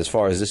that, as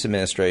far as this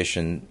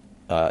administration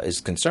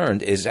is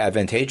concerned, is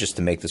advantageous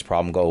to make this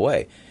problem go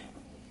away.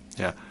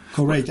 Yeah.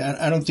 Correct.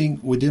 I don't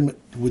think with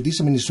this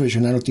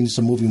administration, I don't think it's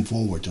a moving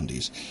forward on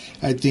this.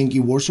 I think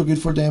it works so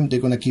good for them. They're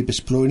going to keep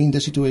exploiting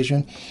the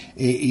situation.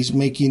 It's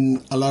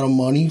making a lot of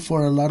money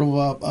for a lot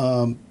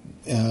of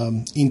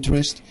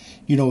interest,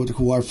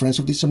 who are friends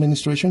of this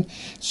administration.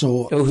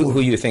 So, who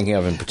are you thinking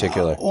of in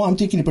particular? I'm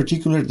thinking in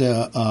particular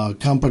the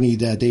company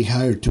that they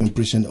hired to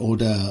imprison all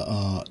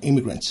the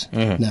immigrants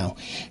now,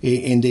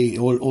 and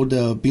all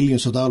the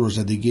billions of dollars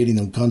that they're getting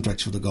on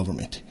contracts for the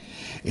government.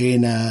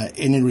 And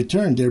in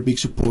return, they're big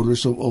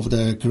supporters of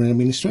the current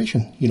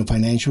administration,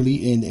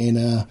 financially and in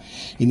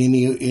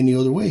any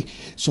other way.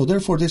 So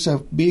therefore, there's a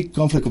big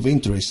conflict of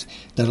interest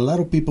that a lot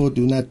of people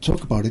do not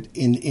talk about it,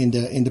 and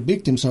the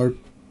victims are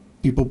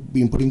people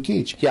being put in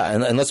cage. Yeah,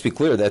 and let's be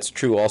clear, that's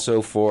true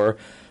also for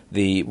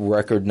the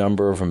record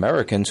number of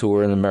Americans who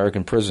are in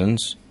American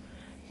prisons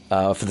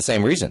for the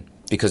same reason,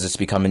 because it's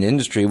become an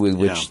industry with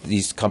which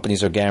these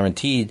companies are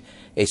guaranteed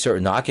a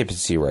certain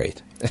occupancy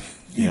rate.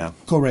 Yeah,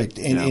 correct.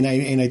 And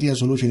I think a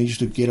solution is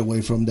to get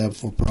away from the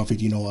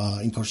for-profit,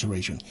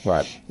 incarceration.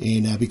 Right.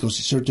 And because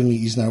it certainly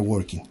is not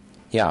working.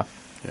 Yeah.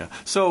 Yeah.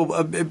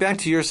 So back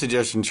to your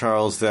suggestion,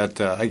 Charles, that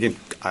again,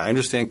 I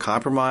understand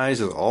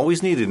compromise is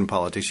always needed in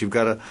politics. You've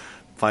got to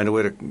find a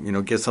way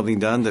to get something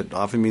done that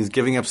often means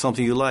giving up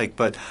something you like.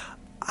 But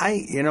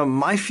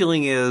my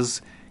feeling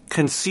is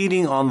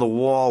conceding on the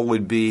wall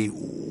would be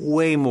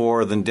way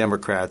more than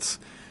Democrats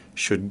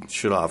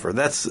should offer.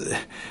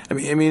 I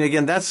mean,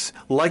 again, that's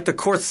like the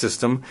court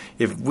system.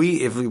 If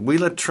we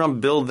let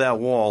Trump build that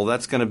wall,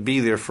 that's going to be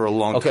there for a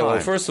long time. Okay. Well,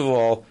 first of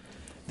all,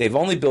 they've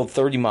only built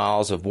 30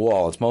 miles of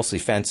wall. It's mostly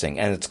fencing,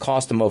 and it's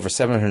cost them over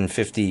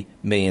 $750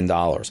 million.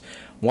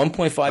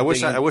 I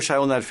wish I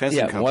owned that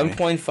fencing company.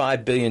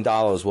 $1.5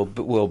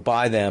 billion will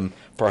buy them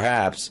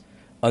perhaps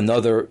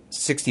another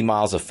 60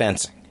 miles of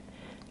fencing.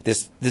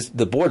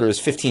 The border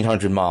is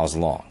 1,500 miles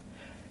long.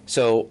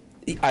 So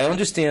I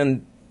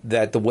understand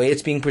that the way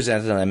it's being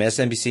presented on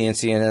MSNBC and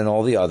CNN and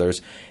all the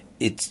others,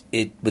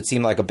 it would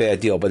seem like a bad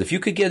deal. But if you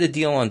could get a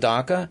deal on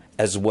DACA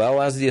as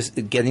well as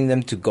getting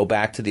them to go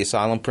back to the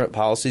asylum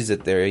policies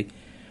that they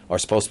are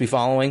supposed to be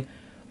following,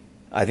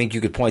 I think you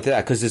could point to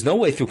that. Because there's no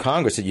way through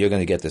Congress that you're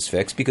going to get this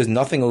fixed, because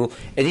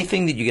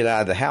anything that you get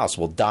out of the House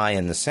will die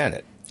in the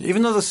Senate.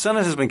 Even though the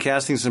Senate has been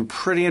casting some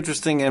pretty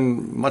interesting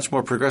and much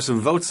more progressive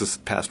votes this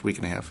past week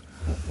and a half.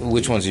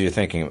 Which ones are you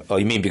thinking of? Oh,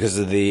 you mean because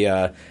of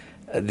the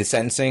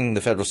sentencing,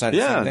 the federal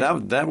sentencing? Yeah,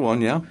 that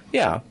one, yeah.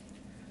 Yeah.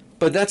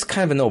 But that's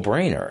kind of a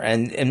no-brainer.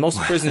 And most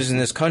prisoners in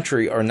this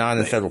country are not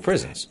in federal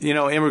prisons.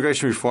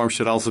 Immigration reform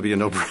should also be a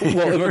no-brainer.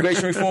 Well,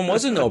 immigration reform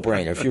was a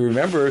no-brainer. If you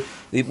remember,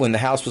 when the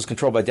House was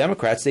controlled by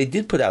Democrats, they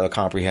did put out a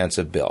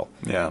comprehensive bill,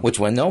 which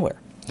went nowhere.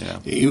 Yeah.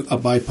 A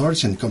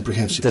bipartisan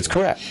comprehensive. That's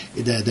correct.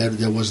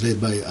 That was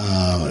led by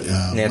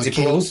Nancy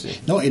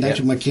Pelosi. No, and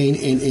actually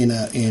McCain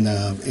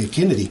and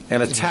Kennedy.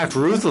 And attacked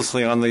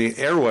ruthlessly on the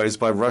airways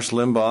by Rush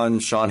Limbaugh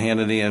and Sean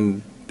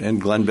Hannity and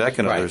Glenn Beck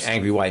and others.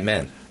 Angry white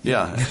men.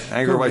 Yeah,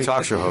 angry white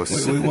talk show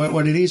hosts.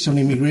 What it is on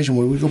immigration,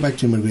 when we go back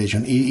to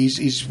immigration,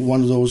 is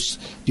one of those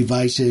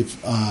divisive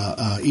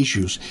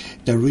issues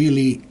that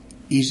really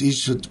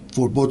is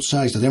for both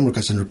sides, the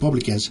Democrats and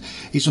Republicans,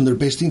 is on their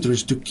best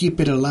interest to keep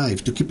it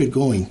alive, to keep it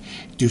going.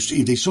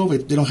 If they solve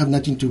it, they don't have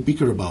nothing to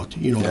bicker about.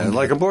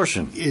 Like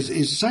abortion.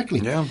 Exactly.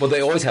 Yeah. Well,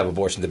 they always have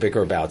abortion to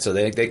bicker about, so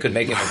they could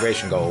make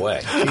immigration go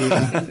away.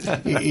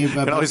 You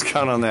can always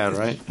count on that,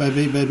 right? But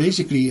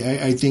basically,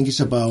 I think it's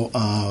about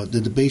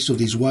the base of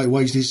this. Why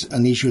is this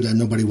an issue that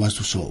nobody wants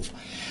to solve?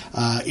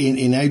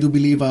 And I do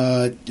believe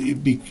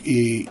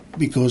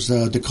because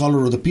the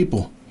color of the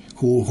people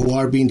who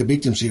are being the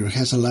victims here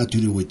has a lot to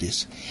do with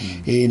this.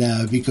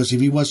 And because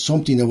if it was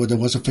something that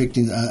was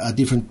affecting a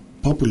different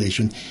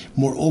population,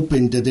 more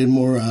open, that they're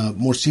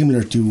more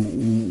similar to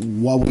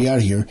what we are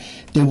here,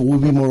 then we'll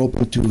be more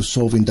open to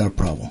solving that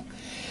problem.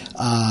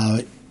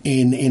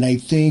 And I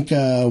think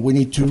we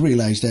need to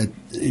realize that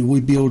we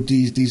build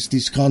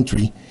this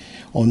country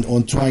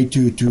on trying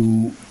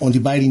on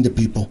dividing the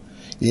people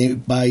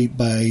by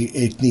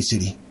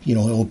ethnicity,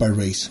 or by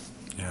race.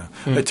 Yeah.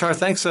 Hey, Tar,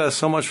 thanks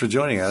so much for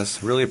joining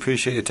us. Really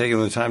appreciate you taking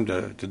the time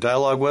to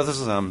dialogue with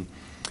us, and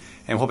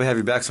hope to have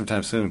you back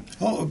sometime soon.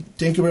 Oh,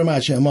 thank you very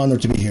much. I'm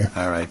honored to be here.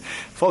 All right.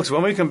 Folks,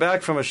 when we come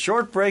back from a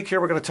short break here,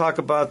 we're going to talk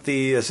about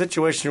the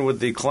situation with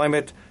the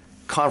climate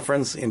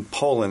conference in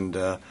Poland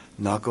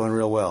not going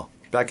real well.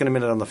 Back in a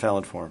minute on the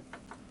Fallon Forum.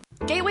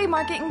 Gateway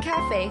Market and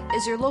Cafe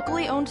is your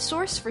locally owned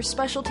source for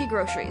specialty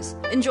groceries.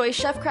 Enjoy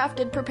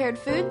chef-crafted prepared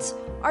foods,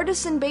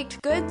 artisan-baked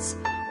goods,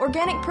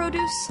 organic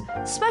produce,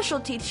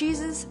 specialty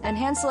cheeses, and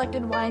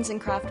hand-selected wines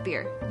and craft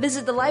beer.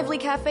 Visit the lively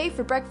cafe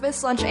for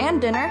breakfast, lunch, and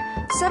dinner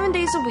 7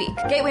 days a week.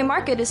 Gateway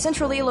Market is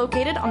centrally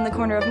located on the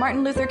corner of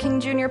Martin Luther King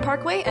Jr.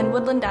 Parkway and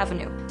Woodland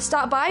Avenue.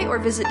 Stop by or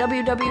visit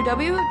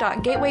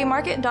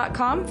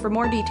www.gatewaymarket.com for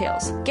more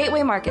details.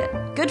 Gateway Market.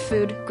 Good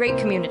food, great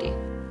community.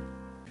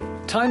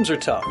 Times are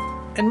tough,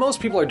 and most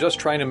people are just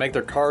trying to make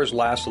their cars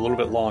last a little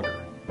bit longer.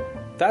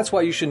 That's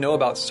why you should know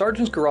about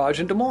Sargent's Garage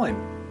in Des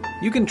Moines.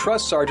 You can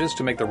trust Sargent's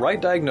to make the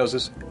right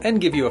diagnosis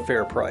and give you a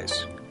fair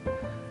price.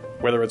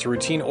 Whether it's a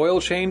routine oil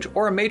change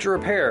or a major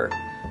repair,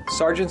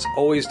 Sargent's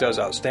always does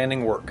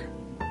outstanding work.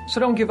 So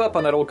don't give up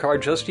on that old car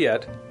just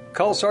yet.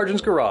 Call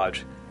Sargent's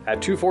Garage at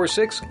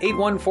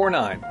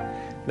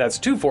 246-8149. That's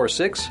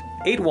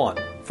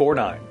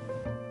 246-8149.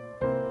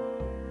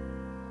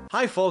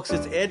 Hi, folks.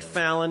 It's Ed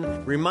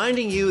Fallon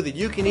reminding you that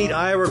you can eat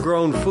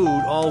Iowa-grown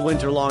food all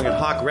winter long at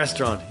Hawk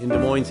Restaurant in Des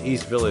Moines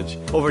East Village.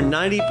 Over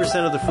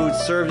 90% of the food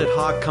served at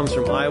Hawk comes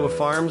from Iowa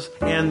farms,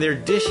 and their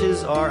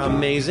dishes are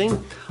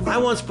amazing. I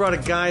once brought a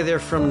guy there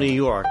from New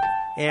York,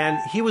 and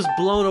he was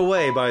blown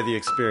away by the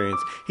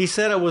experience. He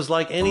said it was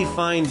like any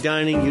fine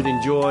dining you'd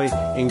enjoy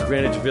in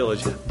Greenwich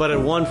Village, but at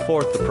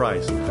 1/4 the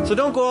price. So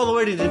don't go all the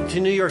way to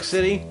New York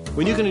City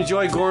when you can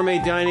enjoy gourmet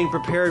dining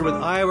prepared with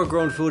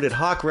Iowa-grown food at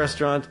Hawk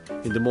Restaurant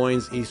in Des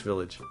Moines East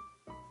Village.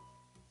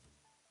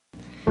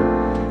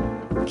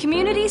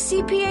 Community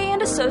CPA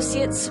and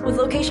Associates, with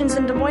locations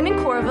in Des Moines and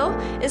Coralville,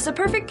 is the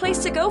perfect place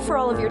to go for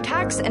all of your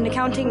tax and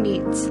accounting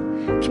needs.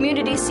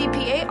 Community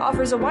CPA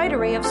offers a wide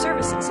array of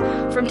services,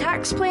 from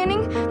tax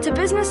planning to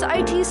business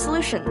IT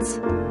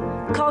solutions.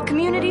 Call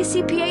Community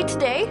CPA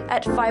today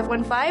at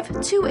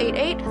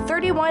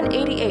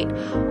 515-288-3188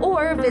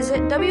 or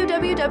visit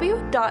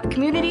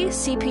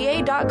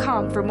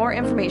www.communitycpa.com for more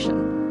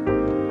information.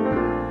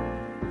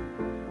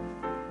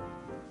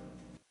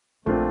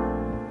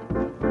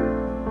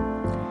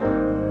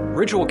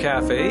 Ritual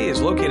Cafe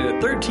is located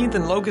at 13th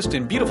and Locust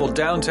in beautiful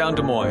downtown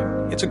Des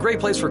Moines. It's a great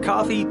place for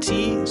coffee,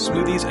 tea,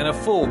 smoothies, and a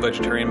full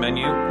vegetarian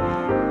menu.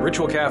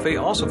 Ritual Cafe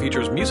also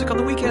features music on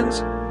the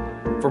weekends.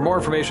 For more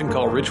information,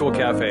 call Ritual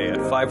Cafe at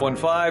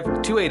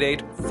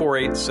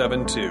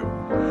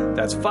 515-288-4872.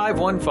 That's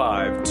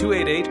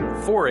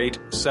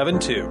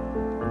 515-288-4872.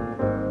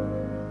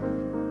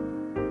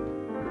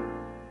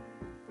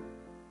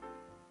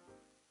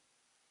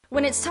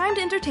 When it's time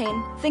to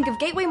entertain, think of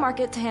Gateway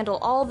Market to handle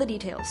all the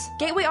details.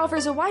 Gateway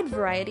offers a wide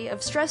variety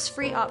of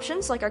stress-free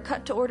options like our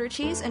cut-to-order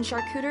cheese and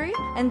charcuterie,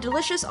 and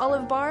delicious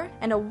olive bar,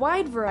 and a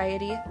wide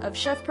variety of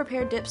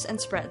chef-prepared dips and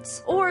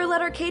spreads. Or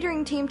let our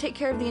catering team take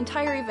care of the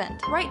entire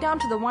event, right down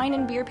to the wine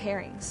and beer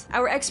pairings.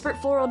 Our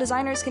expert floral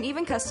designers can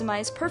even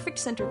customize perfect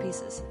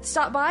centerpieces.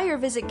 Stop by or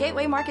visit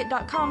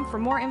gatewaymarket.com for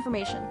more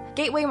information.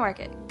 Gateway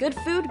Market. Good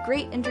food,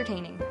 great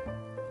entertaining.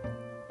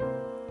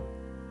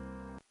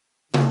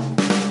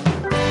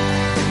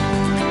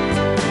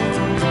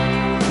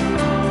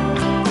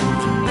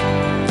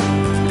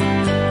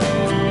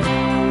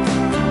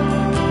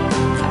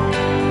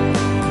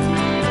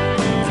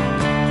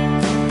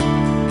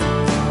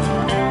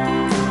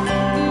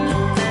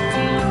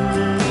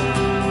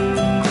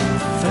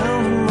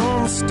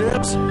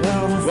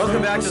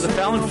 Welcome back to the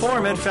Fallon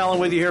Forum. Ed Fallon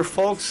with you here,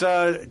 folks.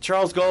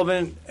 Charles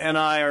Goldman and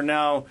I are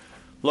now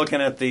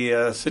looking at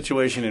the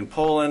situation in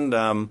Poland.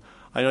 I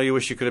know you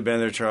wish you could have been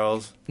there,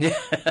 Charles. Yeah,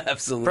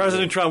 absolutely.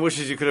 President Trump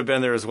wishes you could have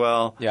been there as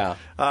well. Yeah.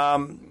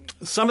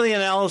 Some of the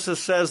analysis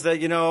says that,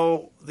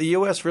 the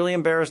U.S. really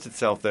embarrassed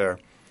itself there.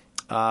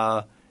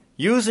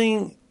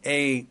 Using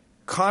a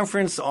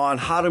conference on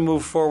how to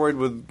move forward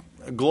with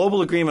a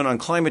global agreement on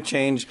climate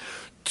change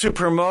to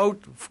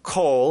promote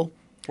coal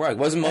Right.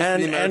 Wasn't most of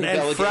the American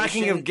delegation...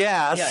 fracking of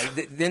gas. Yeah,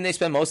 didn't they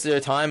spend most of their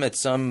time at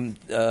some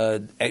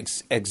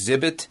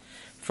exhibit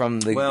from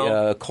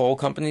the coal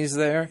companies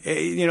there?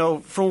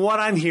 From what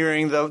I'm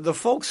hearing, the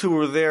folks who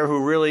were there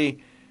who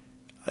really,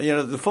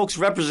 the folks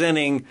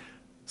representing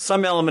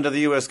some element of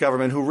the U.S.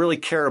 government who really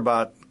care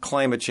about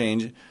climate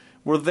change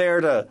were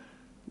there to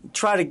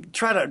try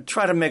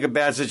to make a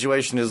bad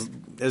situation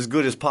as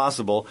good as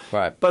possible.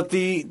 Right. But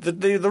the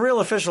real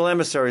official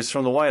emissaries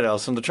from the White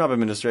House and the Trump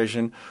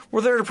administration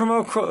were there to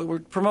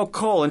promote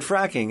coal and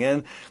fracking,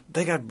 and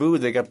they got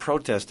booed, they got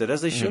protested,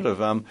 as they should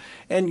have.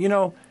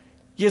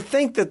 You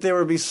think that there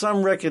would be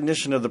some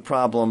recognition of the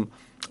problem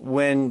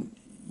when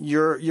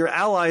your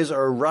allies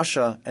are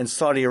Russia and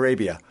Saudi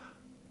Arabia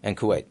and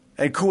Kuwait.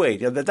 And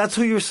Kuwait, that's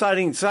who you're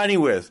siding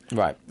with,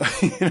 right?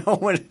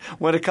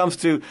 When it comes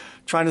to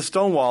trying to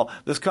stonewall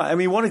this.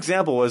 One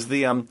example was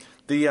the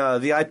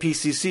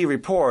IPCC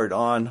report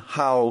on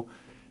how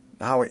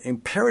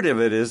imperative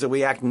it is that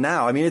we act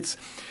now.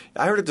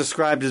 I heard it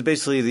described as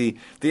basically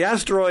the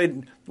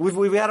asteroid.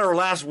 We've had our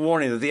last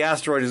warning that the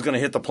asteroid is going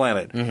to hit the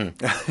planet,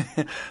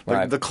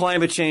 the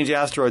climate change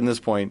asteroid. In this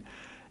point.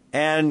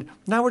 And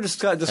now we're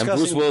discussing. And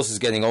Bruce Willis is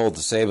getting old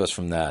to save us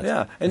from that.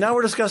 Yeah, and now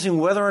we're discussing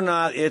whether or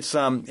not we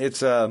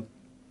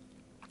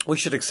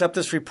should accept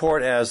this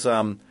report as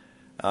we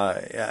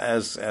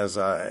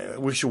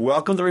should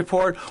welcome the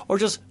report or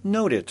just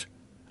note it.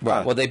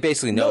 Right. Well, they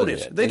basically noted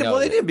it. They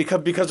did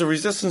because of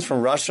resistance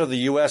from Russia, the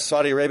U.S.,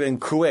 Saudi Arabia,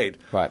 and Kuwait.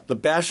 Right. The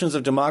bastions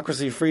of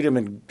democracy,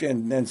 freedom,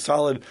 and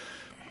solid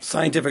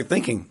scientific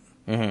thinking.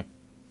 Mm-hmm.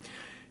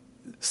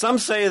 Some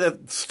say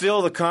that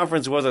still the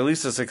conference was at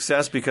least a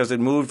success because it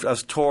moved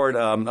us toward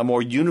a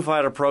more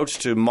unified approach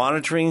to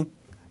monitoring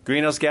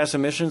greenhouse gas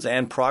emissions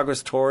and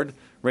progress toward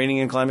reining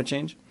in climate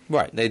change.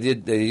 Right. They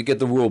did get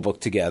the rule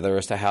book together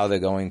as to how they're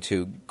going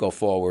to go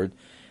forward,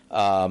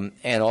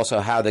 and also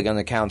how they're going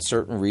to count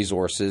certain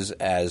resources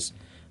as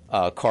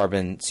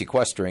carbon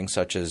sequestering,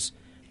 such as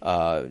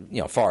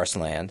forest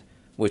land,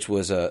 which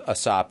was a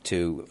sop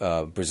to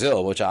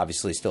Brazil, which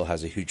obviously still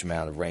has a huge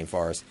amount of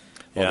rainforest.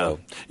 Yeah,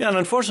 and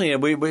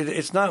unfortunately,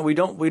 we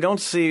don't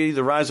see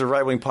the rise of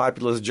right-wing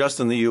populists just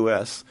in the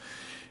U.S.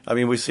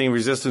 We're seeing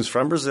resistance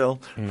from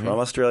Brazil, from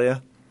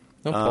Australia.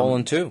 No,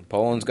 Poland too.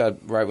 Poland's got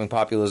right-wing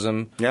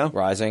populism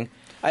rising.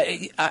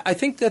 I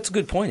think that's a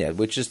good point, Ed.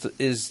 Which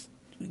is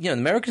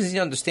Americans need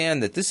to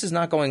understand that this is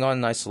not going on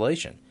in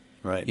isolation.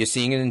 Right. You're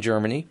seeing it in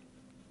Germany.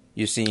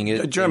 You're seeing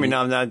it. Germany.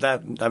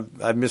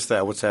 I missed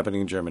that. What's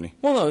happening in Germany?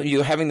 Well, no,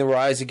 you're having the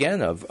rise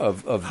again of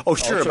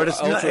but it's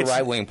ultra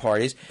right-wing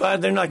parties.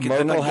 But they're not.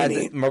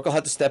 Merkel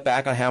had to step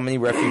back on how many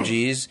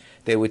refugees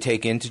they would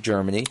take into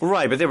Germany.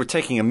 Right, but they were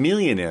taking 1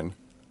 million in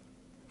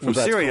from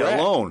Syria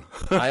alone.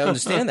 I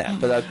understand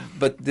that,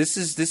 but this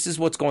is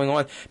what's going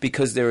on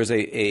because there is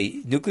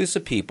a nucleus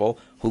of people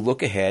who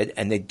look ahead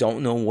and they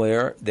don't know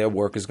where their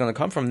work is going to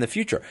come from in the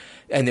future,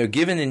 and they're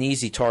given an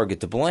easy target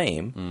to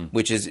blame,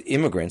 which is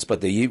immigrants,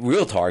 but the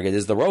real target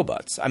is the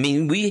robots.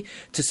 We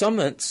to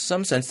some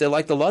sense they're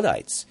like the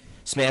Luddites,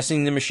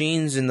 smashing the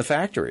machines in the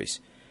factories.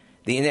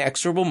 The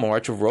inexorable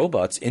march of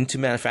robots into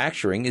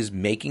manufacturing is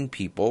making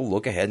people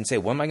look ahead and say,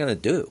 "What am I going to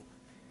do?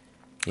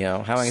 How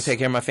am I going to take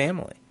care of my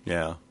family?"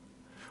 Yeah.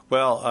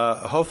 Well,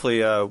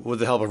 hopefully, with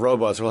the help of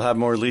robots, we'll have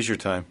more leisure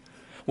time.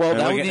 Well,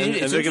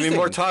 and there can be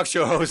more talk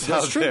show hosts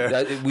out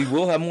there. We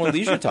will have more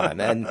leisure time,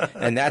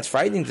 and that's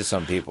frightening to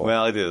some people.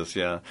 Well, it is,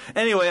 yeah.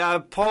 Anyway,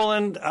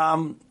 Poland,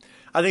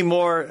 I think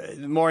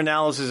more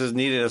analysis is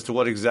needed as to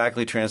what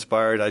exactly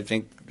transpired. I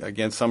think,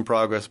 again, some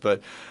progress,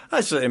 but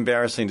it's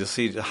embarrassing to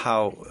see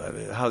how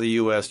the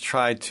U.S.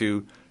 tried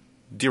to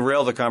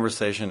derail the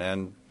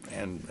conversation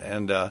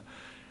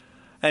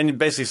and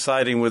basically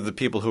siding with the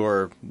people who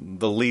are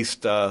the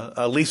least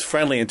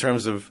friendly in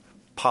terms of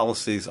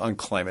policies on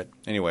climate.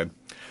 Anyway,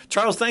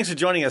 Charles, thanks for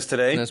joining us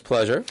today. It's a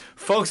pleasure.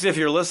 Folks, if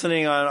you're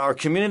listening on our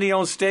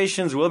community-owned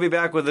stations, we'll be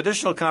back with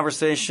additional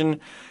conversation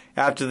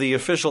after the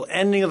official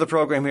ending of the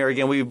program here.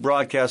 Again, we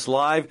broadcast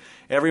live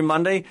every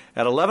Monday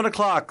at 11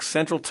 o'clock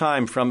Central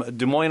Time from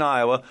Des Moines,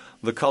 Iowa,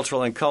 the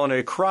cultural and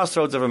culinary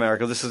crossroads of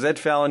America. This is Ed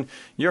Fallon,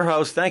 your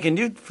host, thanking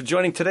you for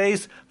joining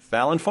today's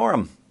Fallon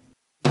Forum.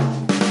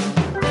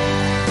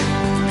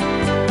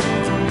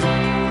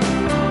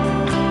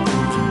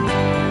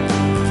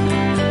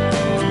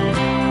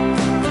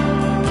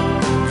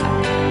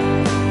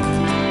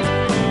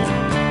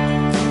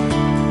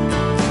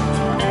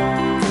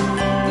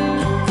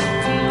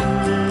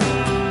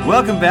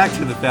 Welcome back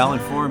to the Fallon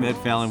Forum. Ed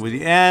Fallon with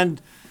you, and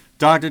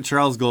Dr.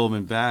 Charles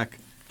Goldman back.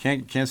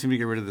 Can't seem to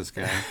get rid of this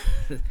guy.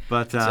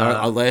 But it's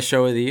our last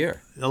show of the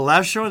year. The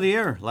last show of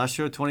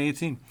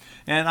 2018.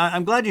 And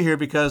I'm glad you're here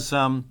because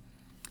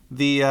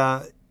the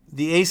ACA,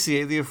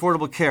 the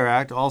Affordable Care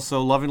Act,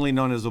 also lovingly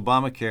known as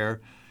Obamacare,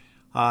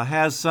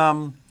 has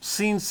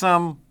seen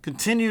some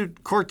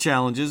continued court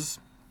challenges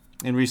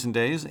in recent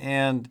days.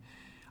 And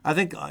I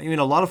think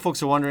a lot of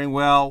folks are wondering,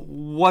 well,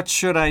 what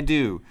should I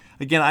do?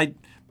 Again,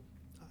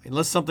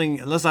 unless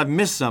I've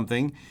missed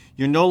something,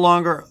 you're no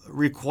longer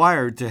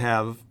required to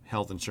have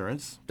health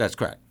insurance. That's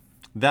correct.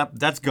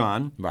 That's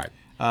gone. Right.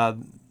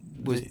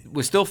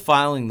 We're still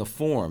filing the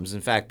forms.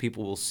 In fact,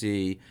 people will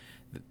see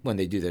when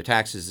they do their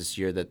taxes this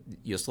year that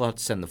you'll still have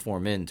to send the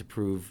form in to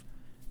prove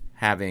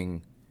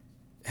having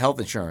health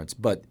insurance.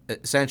 But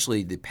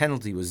essentially, the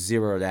penalty was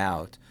zeroed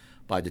out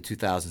by the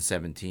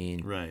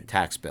 2017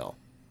 tax bill.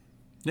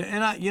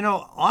 And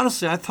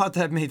honestly, I thought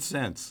that made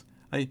sense.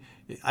 I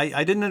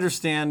didn't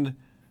understand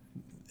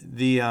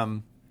the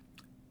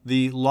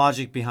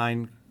logic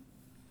behind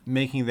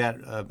making that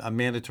a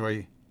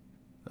mandatory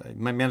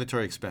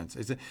expense.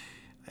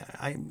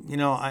 I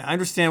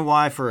understand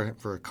why for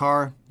a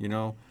car,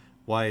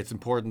 why it's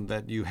important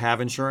that you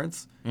have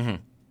insurance. Mm-hmm.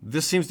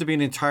 This seems to be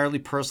an entirely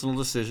personal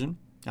decision,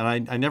 and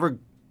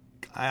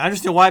I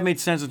understand why it made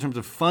sense in terms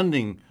of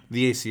funding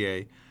the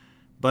ACA,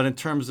 but in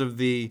terms of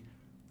the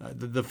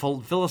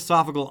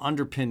philosophical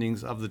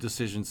underpinnings of the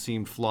decision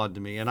seemed flawed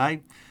to me, and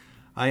I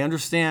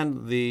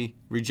understand the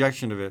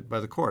rejection of it by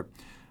the court.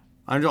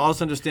 I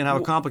also understand how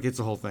it complicates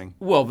the whole thing.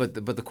 Well, but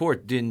the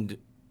court didn't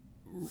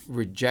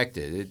reject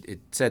it.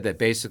 It said that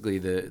basically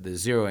the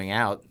zeroing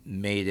out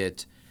made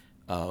it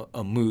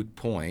a moot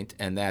point,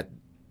 and that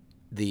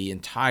the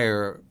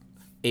entire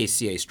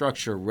ACA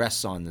structure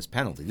rests on this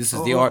penalty. This is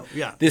is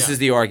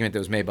the argument that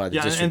was made by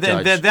the district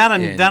judge.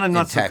 And that I'm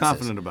not so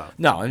confident about.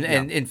 No,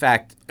 and in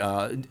fact,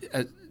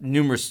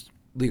 numerous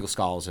legal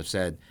scholars have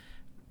said,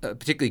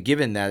 particularly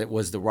given that it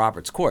was the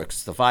Roberts Court,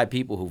 'cause the 5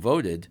 people who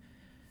voted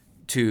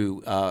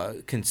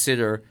to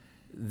consider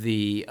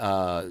the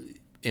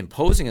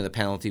imposing of the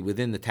penalty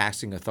within the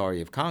taxing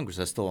authority of Congress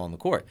are still on the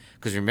court.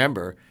 Because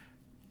remember,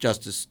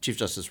 Chief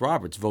Justice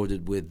Roberts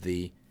voted with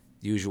the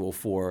usual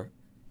 4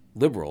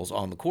 liberals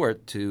on the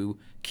court to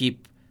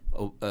keep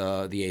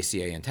the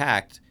ACA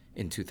intact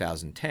in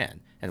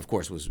 2010, and of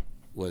course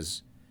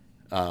was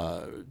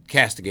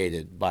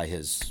castigated by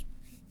his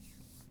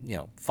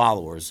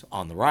followers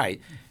on the right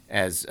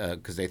as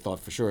because they thought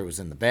for sure it was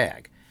in the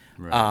bag.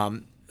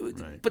 Right.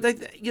 But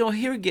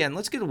here again,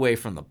 let's get away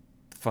from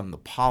the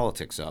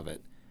politics of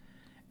it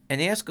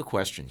and ask a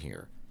question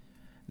here.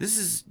 This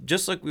is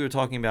just like we were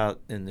talking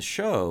about in the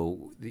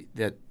show,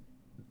 that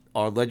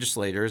our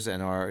legislators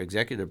and our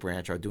executive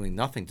branch are doing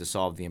nothing to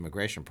solve the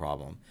immigration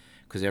problem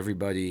because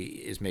everybody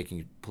is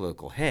making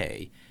political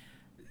hay.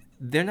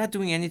 They're not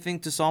doing anything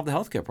to solve the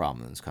healthcare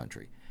problem in this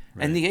country.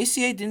 Right. And the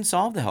ACA didn't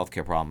solve the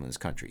healthcare problem in this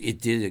country.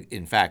 It did,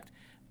 in fact,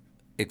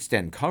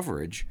 extend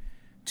coverage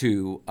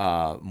to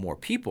more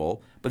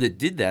people, but it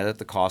did that at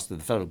the cost of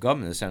the federal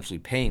government essentially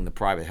paying the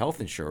private health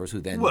insurers who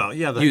then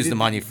use the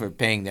money for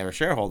paying their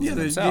shareholders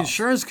themselves. The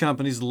insurance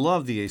companies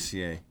love the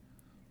ACA.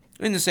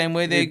 In the same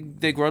way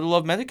they grow to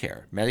love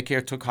Medicare.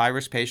 Medicare took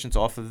high-risk patients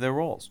off of their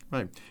rolls.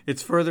 Right.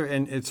 It's further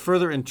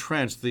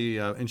entrenched the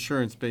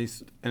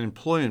insurance-based and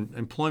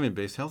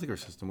employment-based healthcare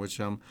system, which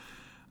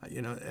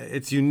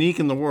it's unique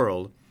in the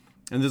world,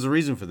 and there's a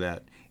reason for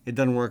that. It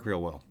doesn't work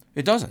real well.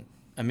 It doesn't.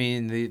 I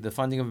mean, the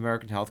funding of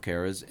American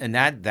healthcare is, and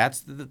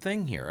that's the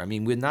thing here. I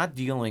mean, we're not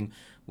dealing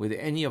with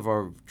any of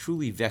our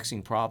truly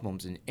vexing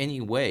problems in any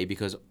way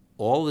because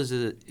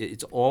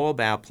it's all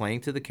about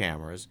playing to the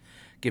cameras,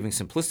 giving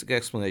simplistic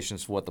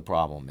explanations for what the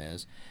problem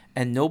is,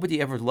 and nobody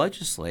ever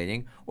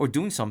legislating or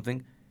doing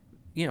something,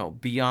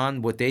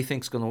 beyond what they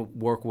think is going to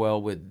work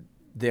well with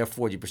their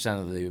 40%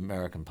 of the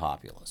American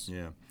populace.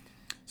 Yeah.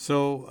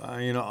 So,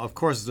 of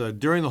course,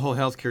 during the whole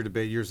healthcare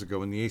debate years ago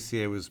when the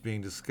ACA was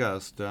being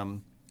discussed, there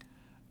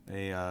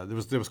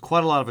was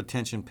quite a lot of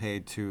attention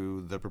paid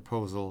to the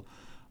proposal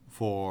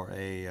for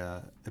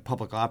a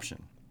public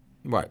option.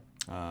 Right.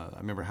 I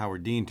remember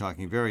Howard Dean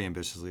talking very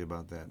ambitiously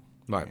about that.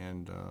 Right.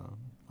 And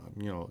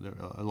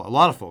a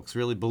lot of folks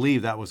really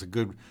believe that was a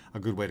good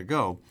way to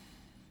go.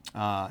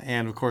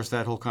 And of course,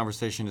 that whole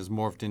conversation has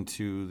morphed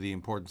into the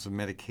importance of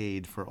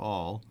Medicaid for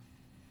all.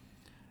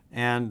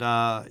 And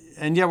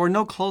yet we're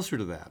no closer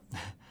to that.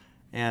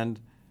 And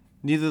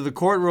neither the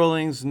court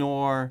rulings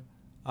nor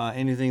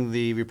anything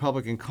the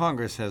Republican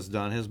Congress has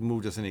done has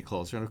moved us any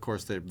closer. And of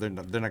course, they're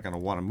not going to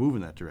want to move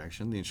in that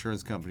direction. The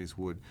insurance companies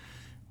would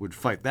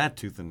fight that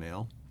tooth and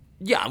nail.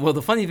 Yeah, well,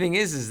 the funny thing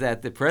is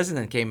that the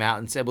president came out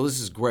and said, well, this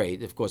is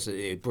great. Of course,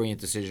 a brilliant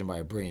decision by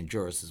a brilliant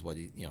jurist is what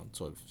he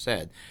sort of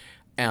said.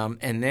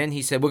 And then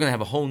he said, we're going to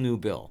have a whole new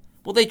bill.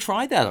 Well, they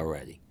tried that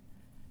already.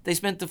 They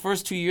spent the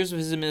first 2 years of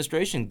his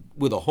administration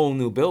with a whole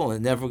new bill,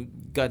 and it never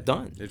got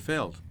done. It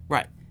failed.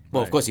 Right.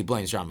 Well, of course, he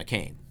blames John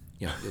McCain,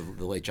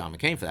 the late John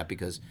McCain for that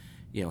because,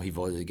 he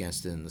voted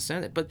against it in the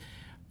Senate. But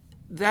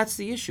that's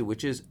the issue,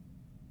 which is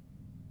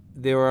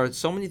there are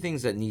so many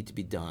things that need to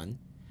be done,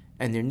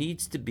 and there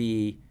needs to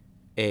be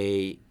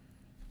a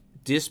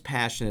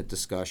dispassionate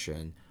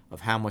discussion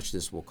of how much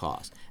this will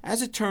cost.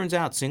 As it turns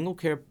out,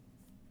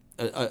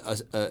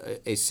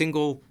 a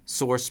single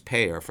source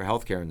payer for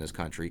healthcare in this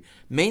country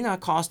may not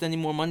cost any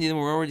more money than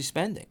we're already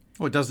spending.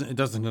 Well, it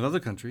doesn't in other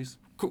countries.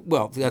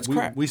 Well, that's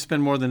correct. We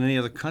spend more than any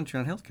other country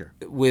on healthcare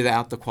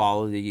without the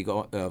quality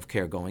of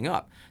care going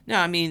up.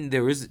 Now, I mean,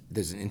 there's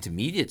an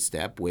intermediate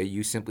step where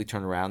you simply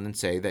turn around and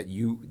say that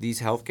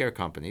these healthcare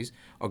companies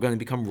are going to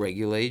become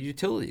regulated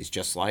utilities,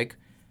 just like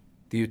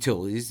the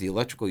utilities, the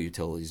electrical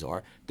utilities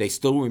are. They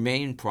still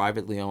remain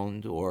privately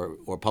owned or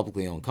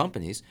publicly owned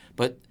companies,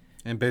 but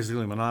and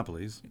basically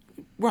monopolies.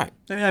 right.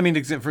 I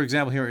mean, for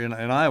example, here in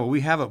Iowa,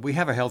 we have a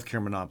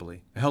healthcare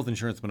monopoly, a health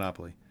insurance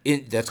monopoly.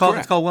 That's correct. It's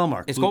It's called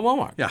Wellmark. It's called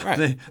Wellmark. Yeah,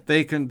 right.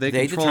 they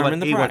control about determine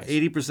the price.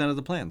 80% of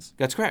the plans.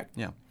 That's correct.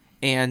 Yeah.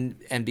 And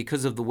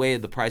because of the way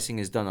the pricing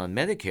is done on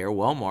Medicare,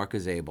 Wellmark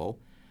is able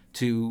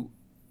to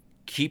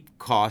keep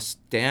costs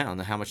down,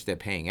 how much they're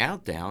paying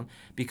out down,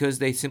 because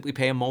they simply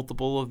pay a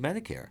multiple of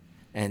Medicare.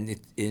 And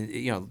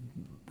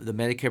the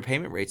Medicare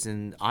payment rates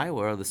in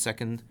Iowa are the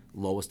second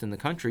lowest in the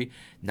country,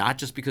 not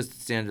just because of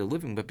the standard of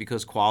living, but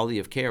because quality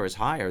of care is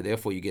higher.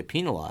 Therefore, you get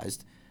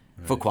penalized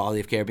for quality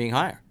of care being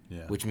higher,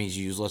 which means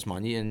you use less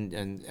money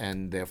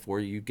and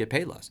therefore you get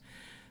paid less.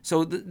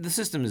 So the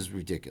system is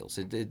ridiculous.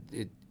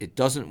 It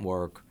doesn't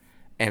work,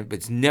 but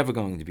it's never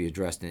going to be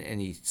addressed in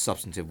any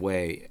substantive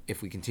way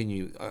if we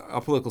continue.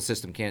 Our political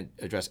system can't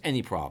address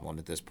any problem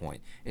at this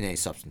point in any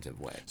substantive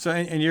way. So,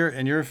 and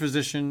you're a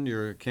physician,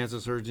 you're a cancer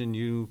surgeon,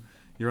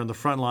 you're on the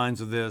front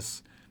lines of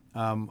this.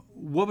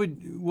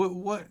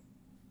 What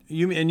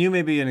you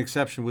may be an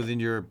exception within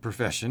your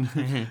profession,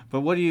 Mm-hmm.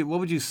 but what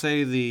would you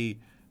say the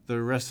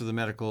rest of the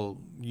medical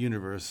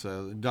universe,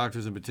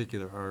 doctors in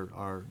particular,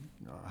 are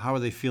how are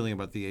they feeling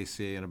about the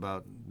ACA and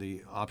about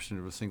the option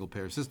of a single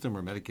payer system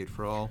or Medicaid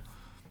for all?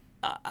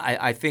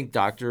 I think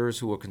doctors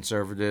who are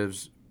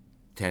conservatives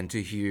tend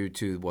to hew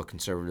to what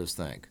conservatives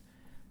think,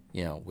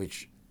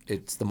 which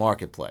it's the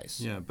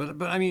marketplace. Yeah,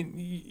 but I mean,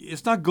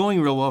 it's not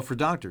going real well for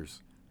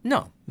doctors.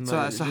 No.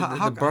 So the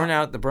how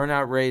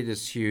burnout rate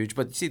is huge,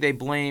 but see, they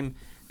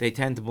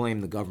tend to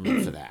blame the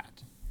government for that.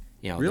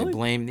 Really?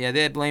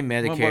 They blame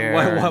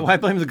Medicare. Why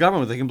blame the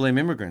government? They can blame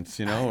immigrants,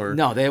 or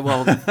no.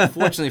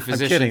 Fortunately,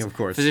 physicians. I'm kidding, of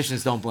course.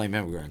 Physicians don't blame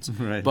immigrants.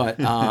 Right. But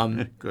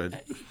good.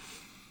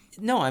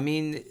 No, I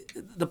mean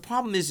the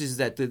problem is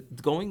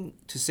that going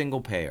to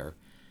single payer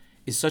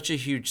is such a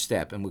huge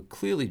step, and would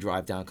clearly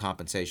drive down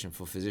compensation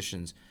for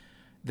physicians,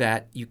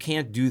 that you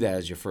can't do that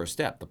as your first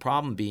step. The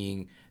problem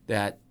being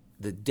that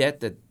the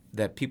debt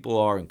that people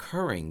are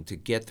incurring to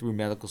get through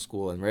medical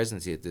school and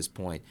residency at this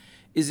point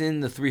is in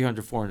the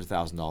 $300,000,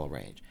 $400,000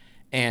 range.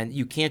 And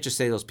you can't just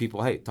say to those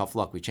people, hey, tough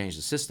luck, we changed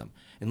the system.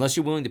 Unless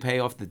you're willing to pay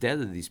off the debt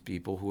of these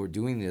people who are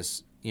doing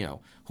this,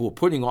 who are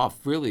putting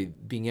off really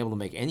being able to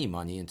make any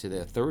money into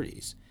their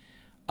 30s,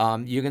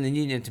 you're going to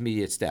need an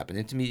intermediate step. An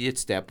intermediate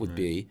step would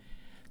be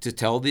to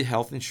tell the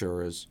health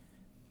insurers,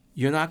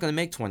 you're not going to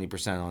make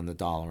 20% on the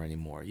dollar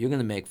anymore. You're going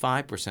to make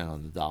 5%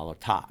 on the dollar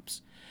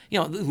tops.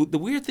 The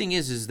weird thing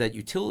is that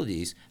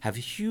utilities have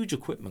huge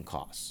equipment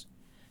costs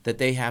that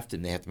they have to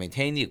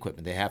maintain the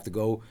equipment. They have to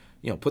go,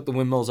 put the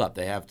windmills up.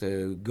 They have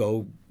to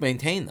go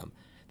maintain them.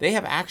 They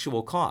have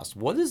actual costs.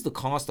 What is the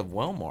cost of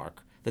Wellmark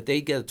that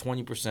they get a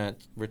 20%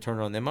 return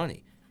on their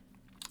money?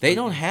 They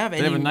don't have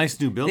any. They have a nice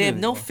new building. They have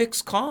no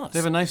fixed costs. They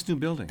have a nice new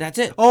building. That's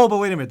it. Oh, but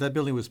wait a minute. That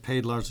building was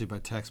paid largely by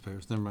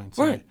taxpayers. Never mind.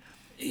 Sorry. Right.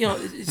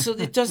 So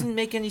it doesn't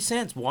make any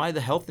sense why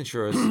the health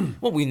insurers.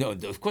 Well, we know,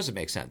 of course, it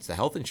makes sense. The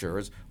health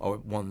insurers are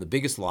one of the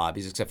biggest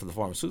lobbies, except for the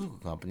pharmaceutical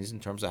companies,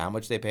 in terms of how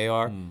much they pay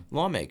our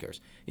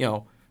lawmakers.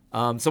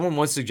 Someone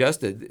once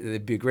suggested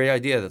it'd be a great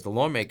idea that the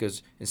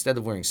lawmakers, instead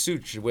of wearing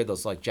suits, should wear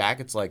those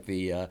jackets like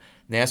the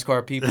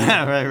NASCAR people,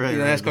 right.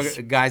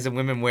 NASCAR guys and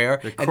women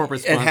wear,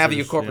 and have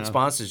your corporate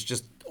sponsors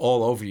just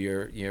all over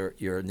your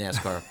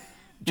NASCAR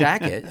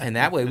jacket, and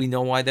that way we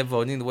know why they're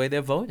voting the way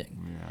they're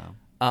voting.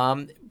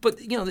 Yeah. But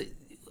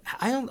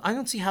I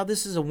don't see how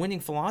this is a winning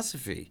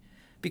philosophy,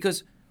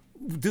 because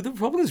do the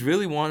Republicans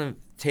really want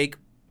to take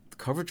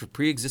coverage for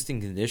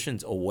pre-existing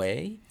conditions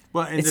away?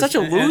 Well, it's such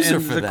a loser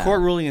and for the them.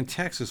 court ruling in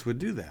Texas would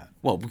do that.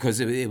 Well, because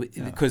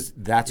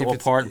that's all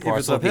part and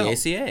parcel of the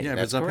ACA. Yeah, if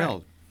it's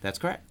upheld. That's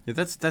correct. Yeah,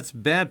 that's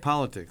bad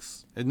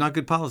politics. And not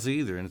good policy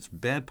either, and it's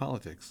bad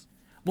politics.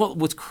 Well,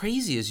 what's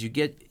crazy is you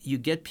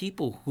get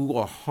people who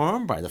are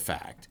harmed by the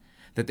fact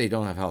that they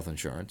don't have health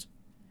insurance,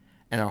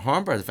 and are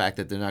harmed by the fact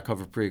that they're not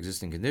covered for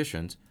pre-existing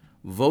conditions,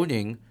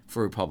 voting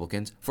for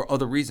Republicans for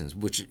other reasons,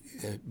 which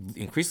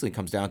increasingly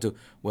comes down to,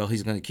 well,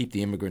 he's going to keep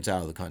the immigrants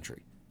out of the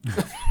country.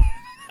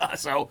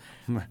 So,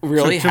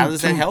 really, how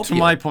does that help you? To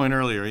my point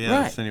earlier,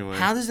 yes, right. Anyway.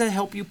 How does that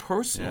help you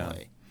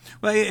personally? Yeah.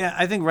 Well, yeah,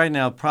 I think right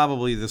now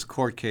probably this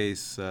court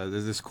case,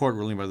 this court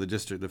ruling by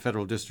the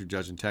federal district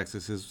judge in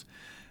Texas is,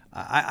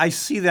 I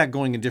see that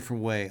going a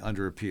different way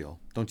under appeal,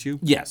 don't you?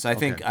 Yes, I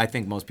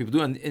think most people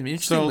do. And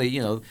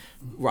interestingly,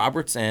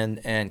 Roberts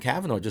and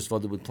Kavanaugh just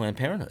voted with Planned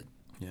Parenthood.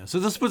 Yeah. So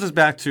this puts us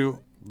back to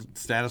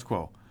status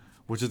quo,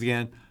 which is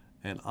again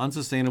an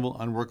unsustainable,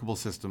 unworkable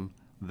system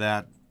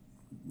that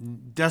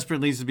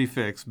desperately needs to be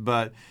fixed.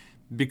 But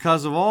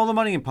because of all the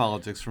money in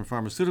politics from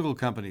pharmaceutical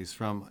companies,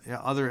 from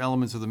other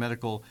elements of the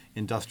medical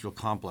industrial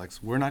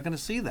complex, we're not going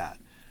to see that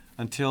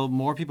until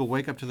more people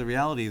wake up to the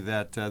reality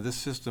that this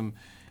system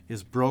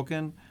is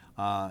broken.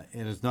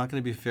 It is not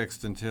going to be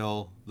fixed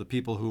until the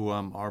people who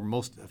are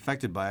most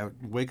affected by it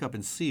wake up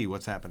and see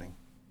what's happening.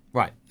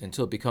 Right,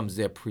 until it becomes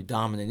their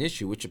predominant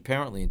issue, which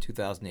apparently in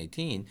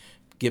 2018,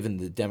 given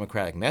the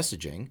Democratic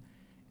messaging,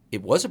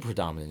 it was a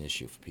predominant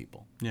issue for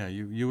people. Yeah,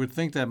 you would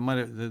think that might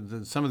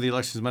have, some of the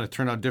elections might have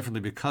turned out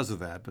differently because of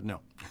that, but no.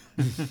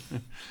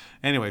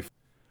 Anyway,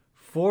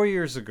 4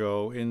 years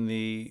ago, in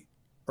the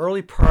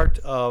early part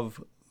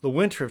of the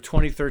winter of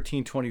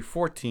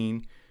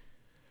 2013-2014,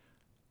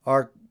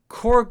 our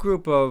core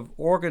group of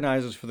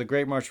organizers for the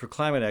Great March for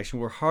Climate Action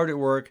were hard at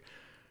work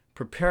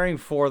preparing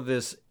for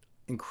this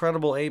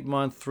incredible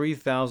 8-month,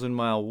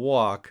 3,000-mile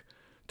walk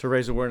to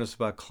raise awareness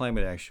about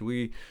climate action.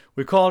 We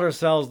called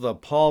ourselves the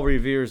Paul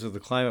Reveres of the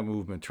climate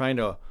movement, trying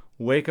to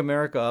wake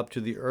America up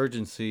to the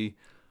urgency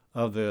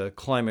of the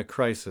climate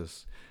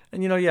crisis.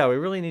 And, we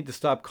really need to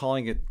stop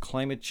calling it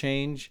climate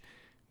change.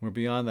 We're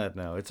beyond that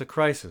now. It's a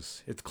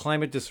crisis. It's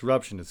climate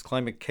disruption. It's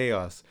climate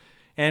chaos.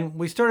 And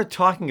we started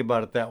talking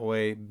about it that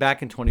way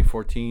back in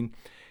 2014.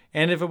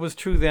 And if it was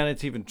true then,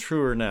 it's even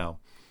truer now.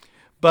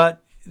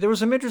 But there were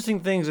some interesting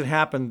things that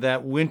happened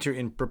that winter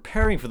in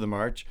preparing for the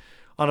march.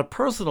 On a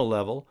personal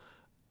level,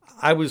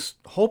 I was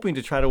hoping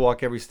to try to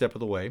walk every step of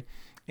the way.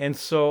 And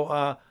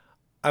so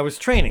I was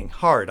training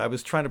hard. I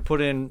was trying to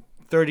put in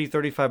 30,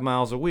 35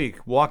 miles a week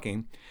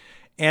walking.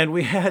 And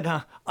we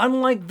had,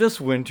 unlike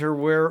this winter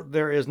where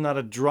there is not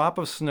a drop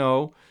of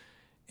snow,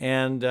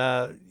 and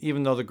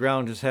even though the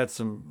ground has had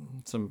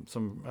some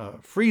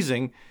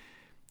freezing,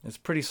 it's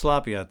pretty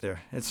sloppy out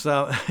there. It's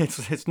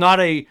not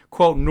a,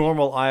 quote,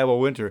 normal Iowa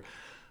winter.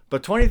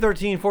 But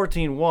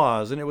 2013-14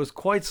 was, and it was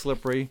quite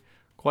slippery,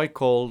 quite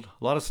cold,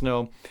 a lot of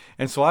snow.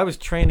 And so I was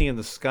training in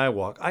the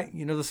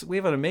skywalk. We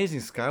have an amazing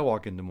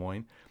skywalk in Des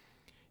Moines.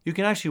 You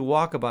can actually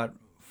walk about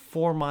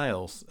 4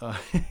 miles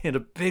in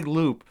a big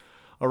loop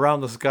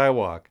around the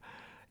skywalk.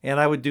 And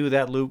I would do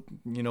that loop,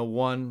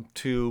 1,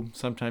 2,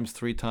 sometimes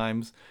 3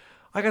 times.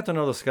 I got to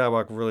know the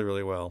skywalk really,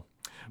 really well.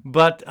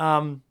 But,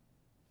 the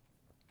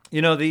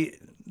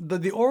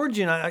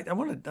origin, I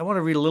want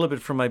to read a little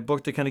bit from my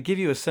book to kind of give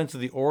you a sense of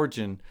the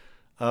origin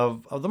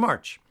of the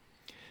march.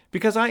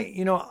 Because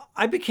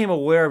I became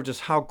aware of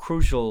just how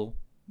crucial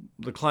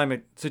the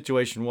climate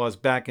situation was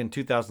back in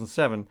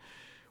 2007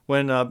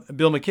 when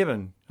Bill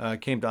McKibben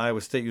came to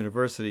Iowa State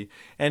University,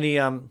 and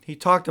he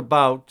talked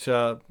about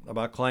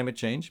climate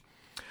change.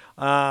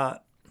 I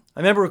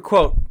remember a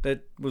quote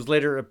that was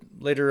later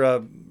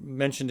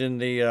mentioned in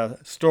the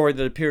story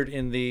that appeared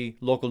in the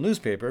local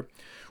newspaper,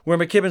 where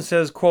McKibben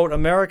says, quote,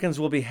 "Americans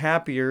will be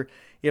happier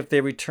if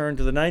they return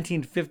to the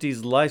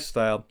 1950s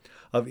lifestyle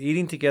of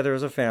eating together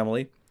as a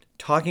family,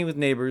 talking with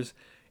neighbors,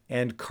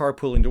 and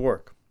carpooling to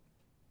work."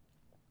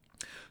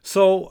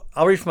 So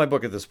I'll read from my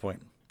book at this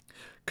point.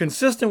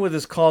 Consistent with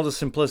his call to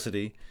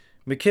simplicity,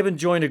 McKibben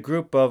joined a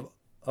group of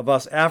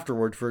us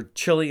afterward for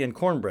chili and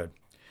cornbread.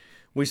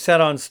 We sat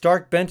on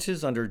stark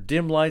benches under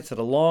dim lights at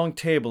a long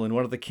table in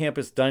one of the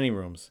campus dining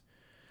rooms.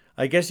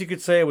 I guess you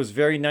could say it was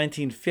very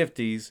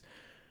 1950s,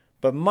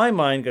 but my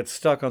mind got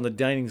stuck on the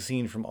dining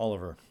scene from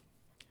Oliver.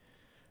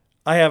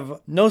 I have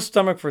no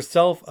stomach for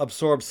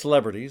self-absorbed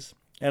celebrities,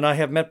 and I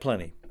have met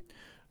plenty.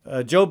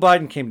 Joe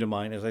Biden came to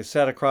mind as I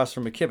sat across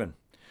from McKibben.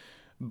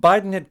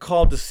 Biden had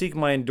called to seek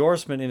my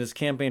endorsement in his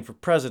campaign for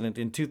president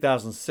in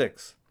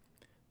 2006,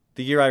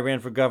 the year I ran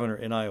for governor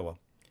in Iowa.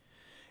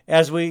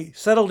 As we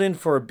settled in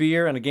for a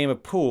beer and a game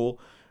of pool,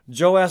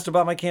 Joe asked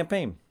about my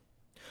campaign.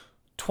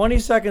 20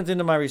 seconds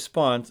into my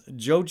response,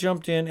 Joe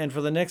jumped in, and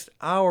for the next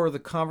hour, the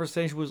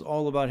conversation was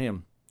all about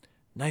him.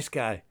 Nice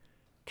guy,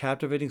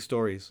 captivating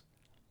stories,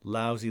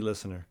 lousy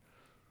listener.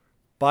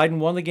 Biden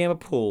won the game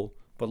of pool,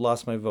 but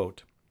lost my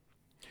vote.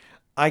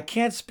 I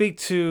can't speak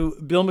to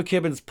Bill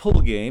McKibben's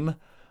pool game,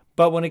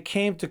 but when it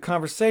came to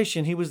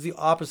conversation, he was the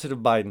opposite of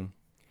Biden.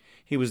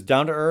 He was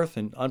down to earth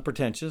and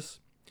unpretentious.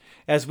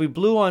 As we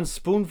blew on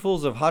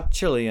spoonfuls of hot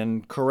chili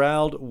and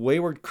corralled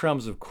wayward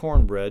crumbs of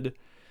cornbread,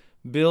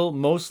 Bill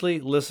mostly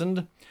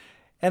listened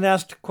and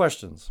asked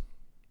questions.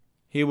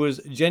 He was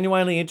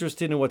genuinely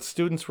interested in what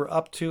students were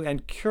up to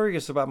and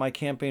curious about my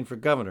campaign for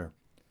governor.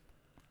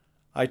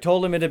 I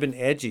told him it had been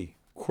edgy,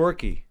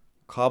 quirky,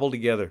 cobbled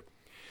together.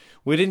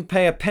 We didn't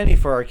pay a penny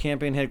for our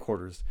campaign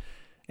headquarters,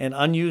 an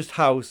unused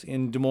house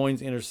in Des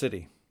Moines' inner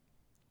city.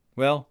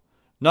 Well,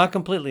 not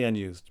completely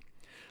unused.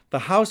 The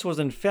house was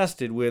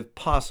infested with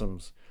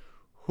possums,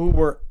 who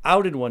were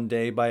outed one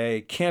day by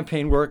a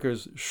campaign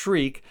worker's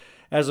shriek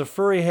as a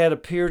furry head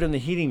appeared in the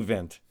heating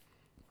vent.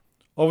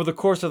 Over the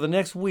course of the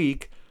next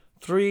week,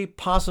 3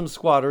 possum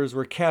squatters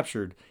were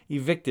captured,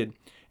 evicted,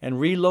 and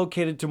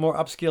relocated to more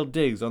upscale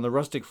digs on the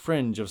rustic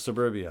fringe of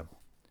suburbia.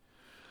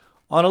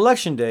 On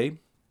Election Day,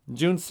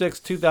 June 6,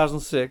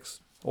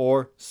 2006,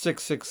 or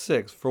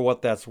 666 for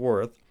what that's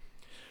worth,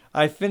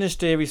 I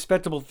finished a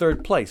respectable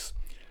 3rd place,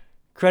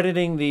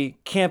 crediting the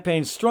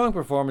campaign's strong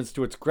performance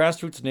to its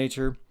grassroots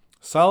nature,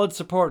 solid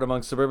support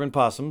among suburban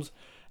possums,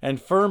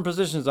 and firm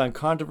positions on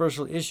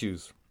controversial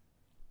issues.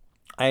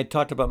 I had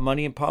talked about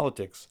money and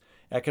politics,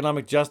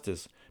 economic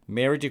justice,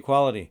 marriage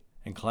equality,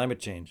 and climate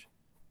change.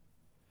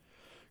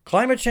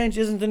 Climate change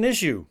isn't an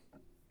issue,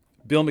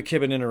 Bill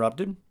McKibben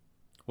interrupted,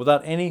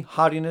 without any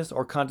haughtiness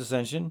or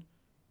condescension.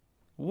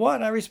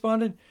 What? I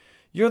responded.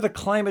 You're the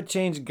climate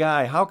change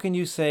guy. How can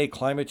you say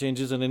climate change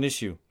isn't an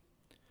issue?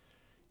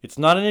 It's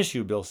not an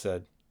issue, Bill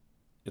said.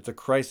 It's a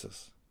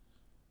crisis.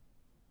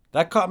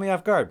 That caught me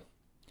off guard.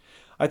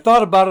 I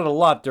thought about it a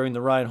lot during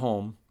the ride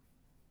home.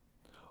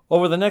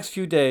 Over the next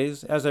few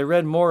days, as I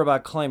read more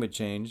about climate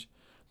change,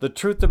 the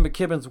truth of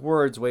McKibben's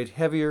words weighed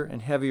heavier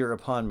and heavier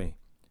upon me.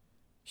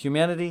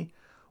 Humanity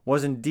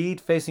was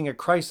indeed facing a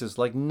crisis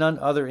like none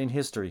other in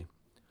history.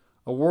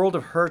 A world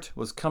of hurt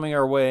was coming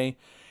our way,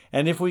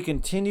 and if we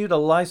continued a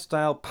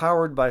lifestyle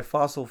powered by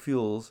fossil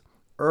fuels,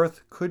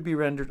 Earth could be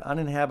rendered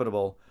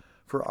uninhabitable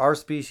for our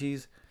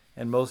species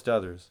and most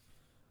others.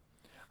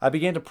 I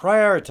began to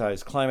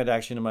prioritize climate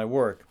action in my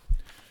work,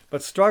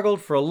 but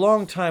struggled for a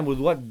long time with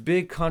what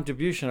big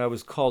contribution I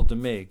was called to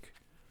make.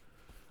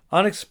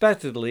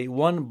 Unexpectedly,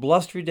 one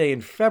blustery day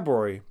in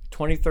February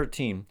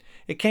 2013,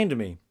 it came to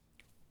me.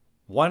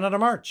 Why not a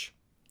march?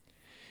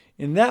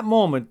 In that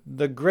moment,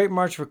 the Great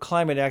March for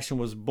Climate Action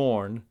was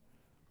born.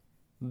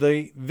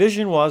 The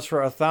vision was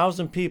for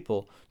 1,000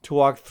 people to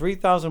walk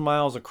 3,000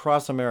 miles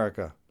across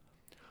America.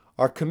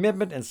 Our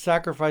commitment and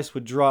sacrifice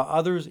would draw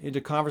others into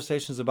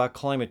conversations about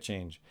climate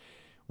change.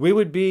 We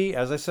would be,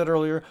 as I said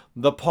earlier,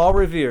 the Paul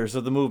Reveres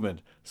of the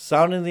movement,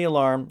 sounding the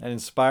alarm and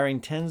inspiring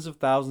tens of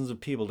thousands of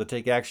people to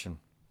take action.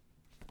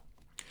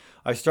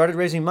 I started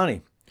raising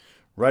money,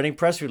 writing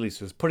press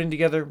releases, putting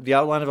together the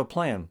outline of a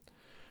plan.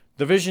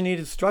 The vision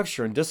needed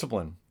structure and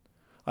discipline.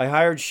 I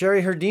hired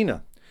Sherry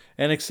Herdina,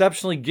 an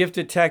exceptionally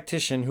gifted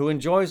tactician who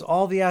enjoys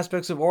all the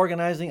aspects of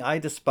organizing I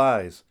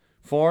despise.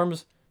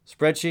 Forms,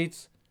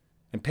 spreadsheets,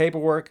 and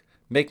paperwork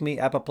make me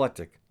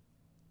apoplectic.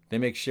 They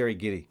make Sherry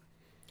giddy.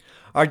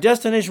 Our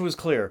destination was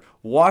clear,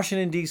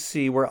 Washington,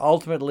 D.C., where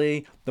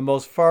ultimately the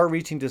most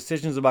far-reaching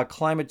decisions about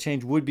climate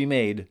change would be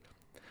made.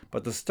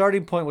 But the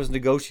starting point was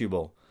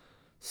negotiable,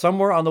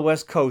 somewhere on the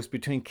west coast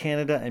between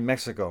Canada and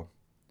Mexico.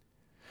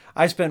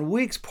 I spent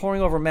weeks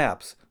poring over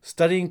maps,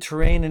 studying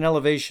terrain and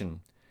elevation,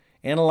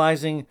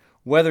 analyzing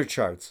weather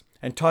charts,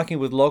 and talking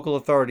with local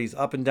authorities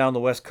up and down the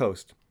west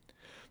coast.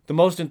 The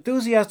most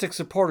enthusiastic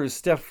supporters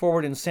stepped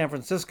forward in San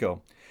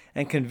Francisco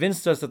and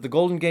convinced us that the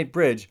Golden Gate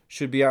Bridge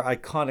should be our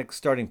iconic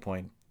starting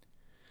point.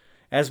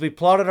 As we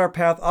plotted our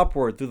path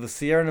upward through the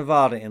Sierra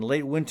Nevada in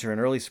late winter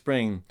and early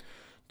spring,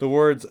 the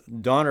words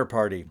Donner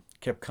Party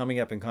kept coming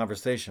up in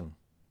conversation.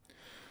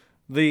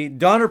 The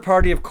Donner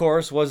Party, of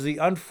course, was the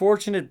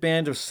unfortunate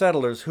band of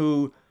settlers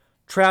who,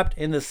 trapped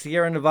in the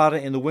Sierra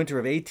Nevada in the winter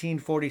of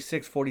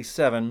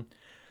 1846-47,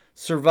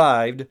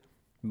 survived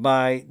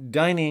by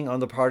dining on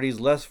the party's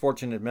less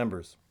fortunate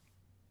members.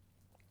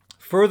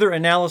 Further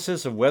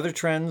analysis of weather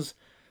trends,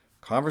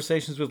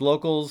 conversations with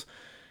locals,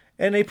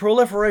 and a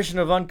proliferation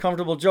of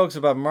uncomfortable jokes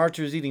about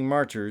marchers eating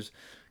marchers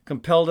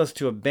compelled us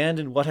to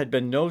abandon what had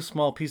been no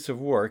small piece of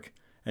work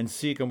and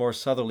seek a more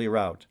southerly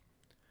route.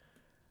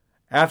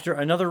 After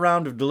another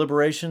round of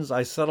deliberations,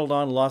 I settled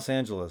on Los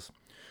Angeles,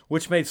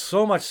 which made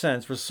so much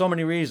sense for so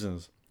many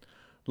reasons.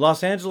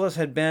 Los Angeles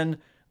had been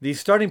the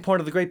starting point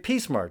of the Great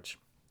Peace March.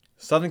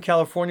 Southern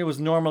California was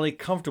normally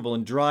comfortable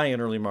and dry in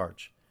early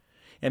March,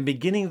 and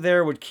beginning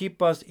there would keep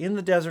us in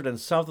the desert and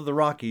south of the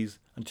Rockies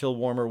until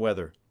warmer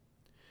weather.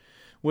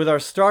 With our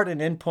start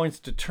and end points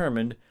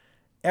determined,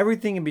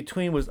 everything in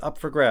between was up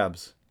for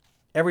grabs.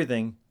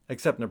 Everything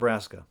except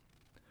Nebraska.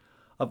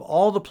 Of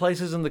all the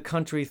places in the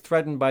country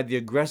threatened by the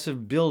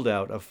aggressive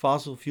build-out of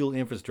fossil fuel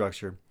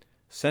infrastructure,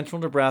 central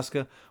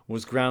Nebraska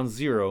was ground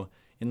zero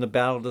in the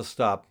battle to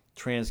stop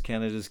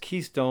TransCanada's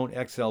Keystone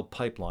XL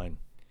pipeline.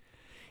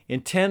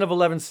 In 10 of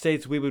 11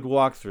 states we would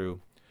walk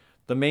through,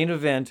 the main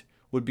event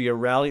would be a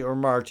rally or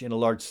march in a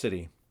large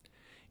city.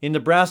 In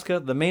Nebraska,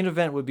 the main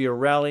event would be a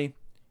rally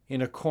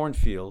in a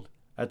cornfield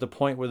at the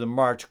point where the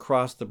march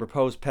crossed the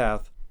proposed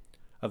path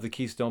of the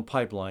Keystone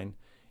Pipeline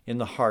in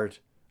the heart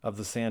of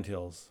the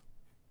Sandhills.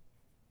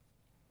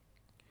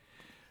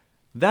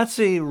 That's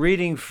a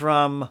reading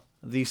from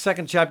the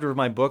second chapter of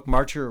my book,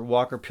 Marcher,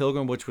 Walker,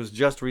 Pilgrim, which was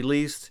just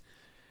released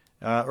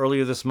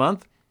earlier this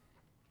month,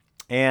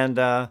 and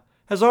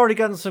has already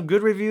gotten some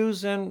good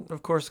reviews and,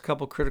 of course, a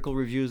couple critical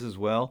reviews as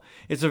well.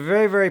 It's a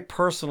very, very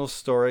personal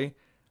story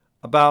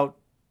about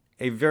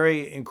a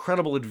very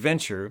incredible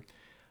adventure.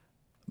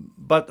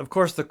 But, of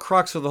course, the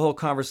crux of the whole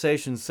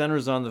conversation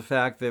centers on the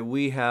fact that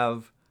we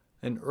have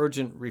an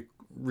urgent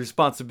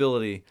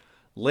responsibility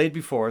laid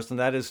before us, and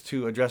that is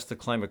to address the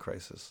climate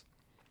crisis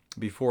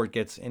before it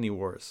gets any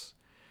worse.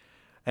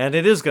 And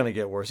it is going to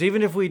get worse.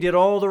 Even if we did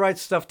all the right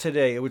stuff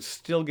today, it would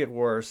still get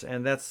worse.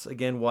 And that's,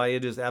 again, why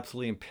it is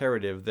absolutely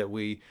imperative that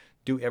we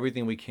do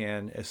everything we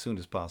can as soon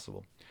as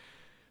possible.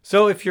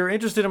 So if you're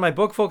interested in my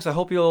book, folks, I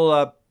hope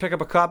you'll pick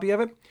up a copy of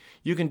it.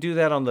 You can do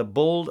that on the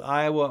Bold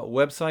Iowa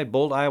website,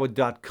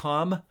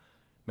 boldiowa.com.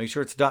 Make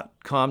sure it's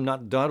 .com,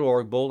 not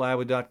 .org,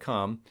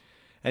 boldiowa.com.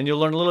 And you'll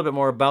learn a little bit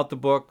more about the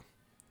book,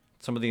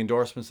 some of the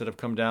endorsements that have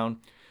come down.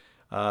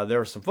 There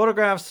are some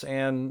photographs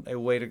and a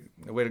way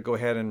to go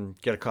ahead and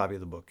get a copy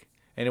of the book.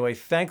 Anyway,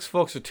 thanks,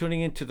 folks, for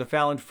tuning in to the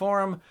Fallon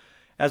Forum.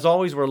 As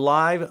always, we're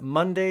live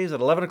Mondays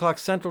at 11 o'clock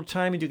Central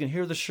Time, and you can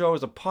hear the show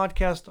as a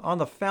podcast on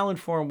the Fallon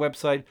Forum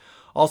website,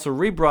 also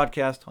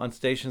rebroadcast on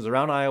stations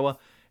around Iowa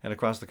and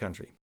across the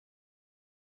country.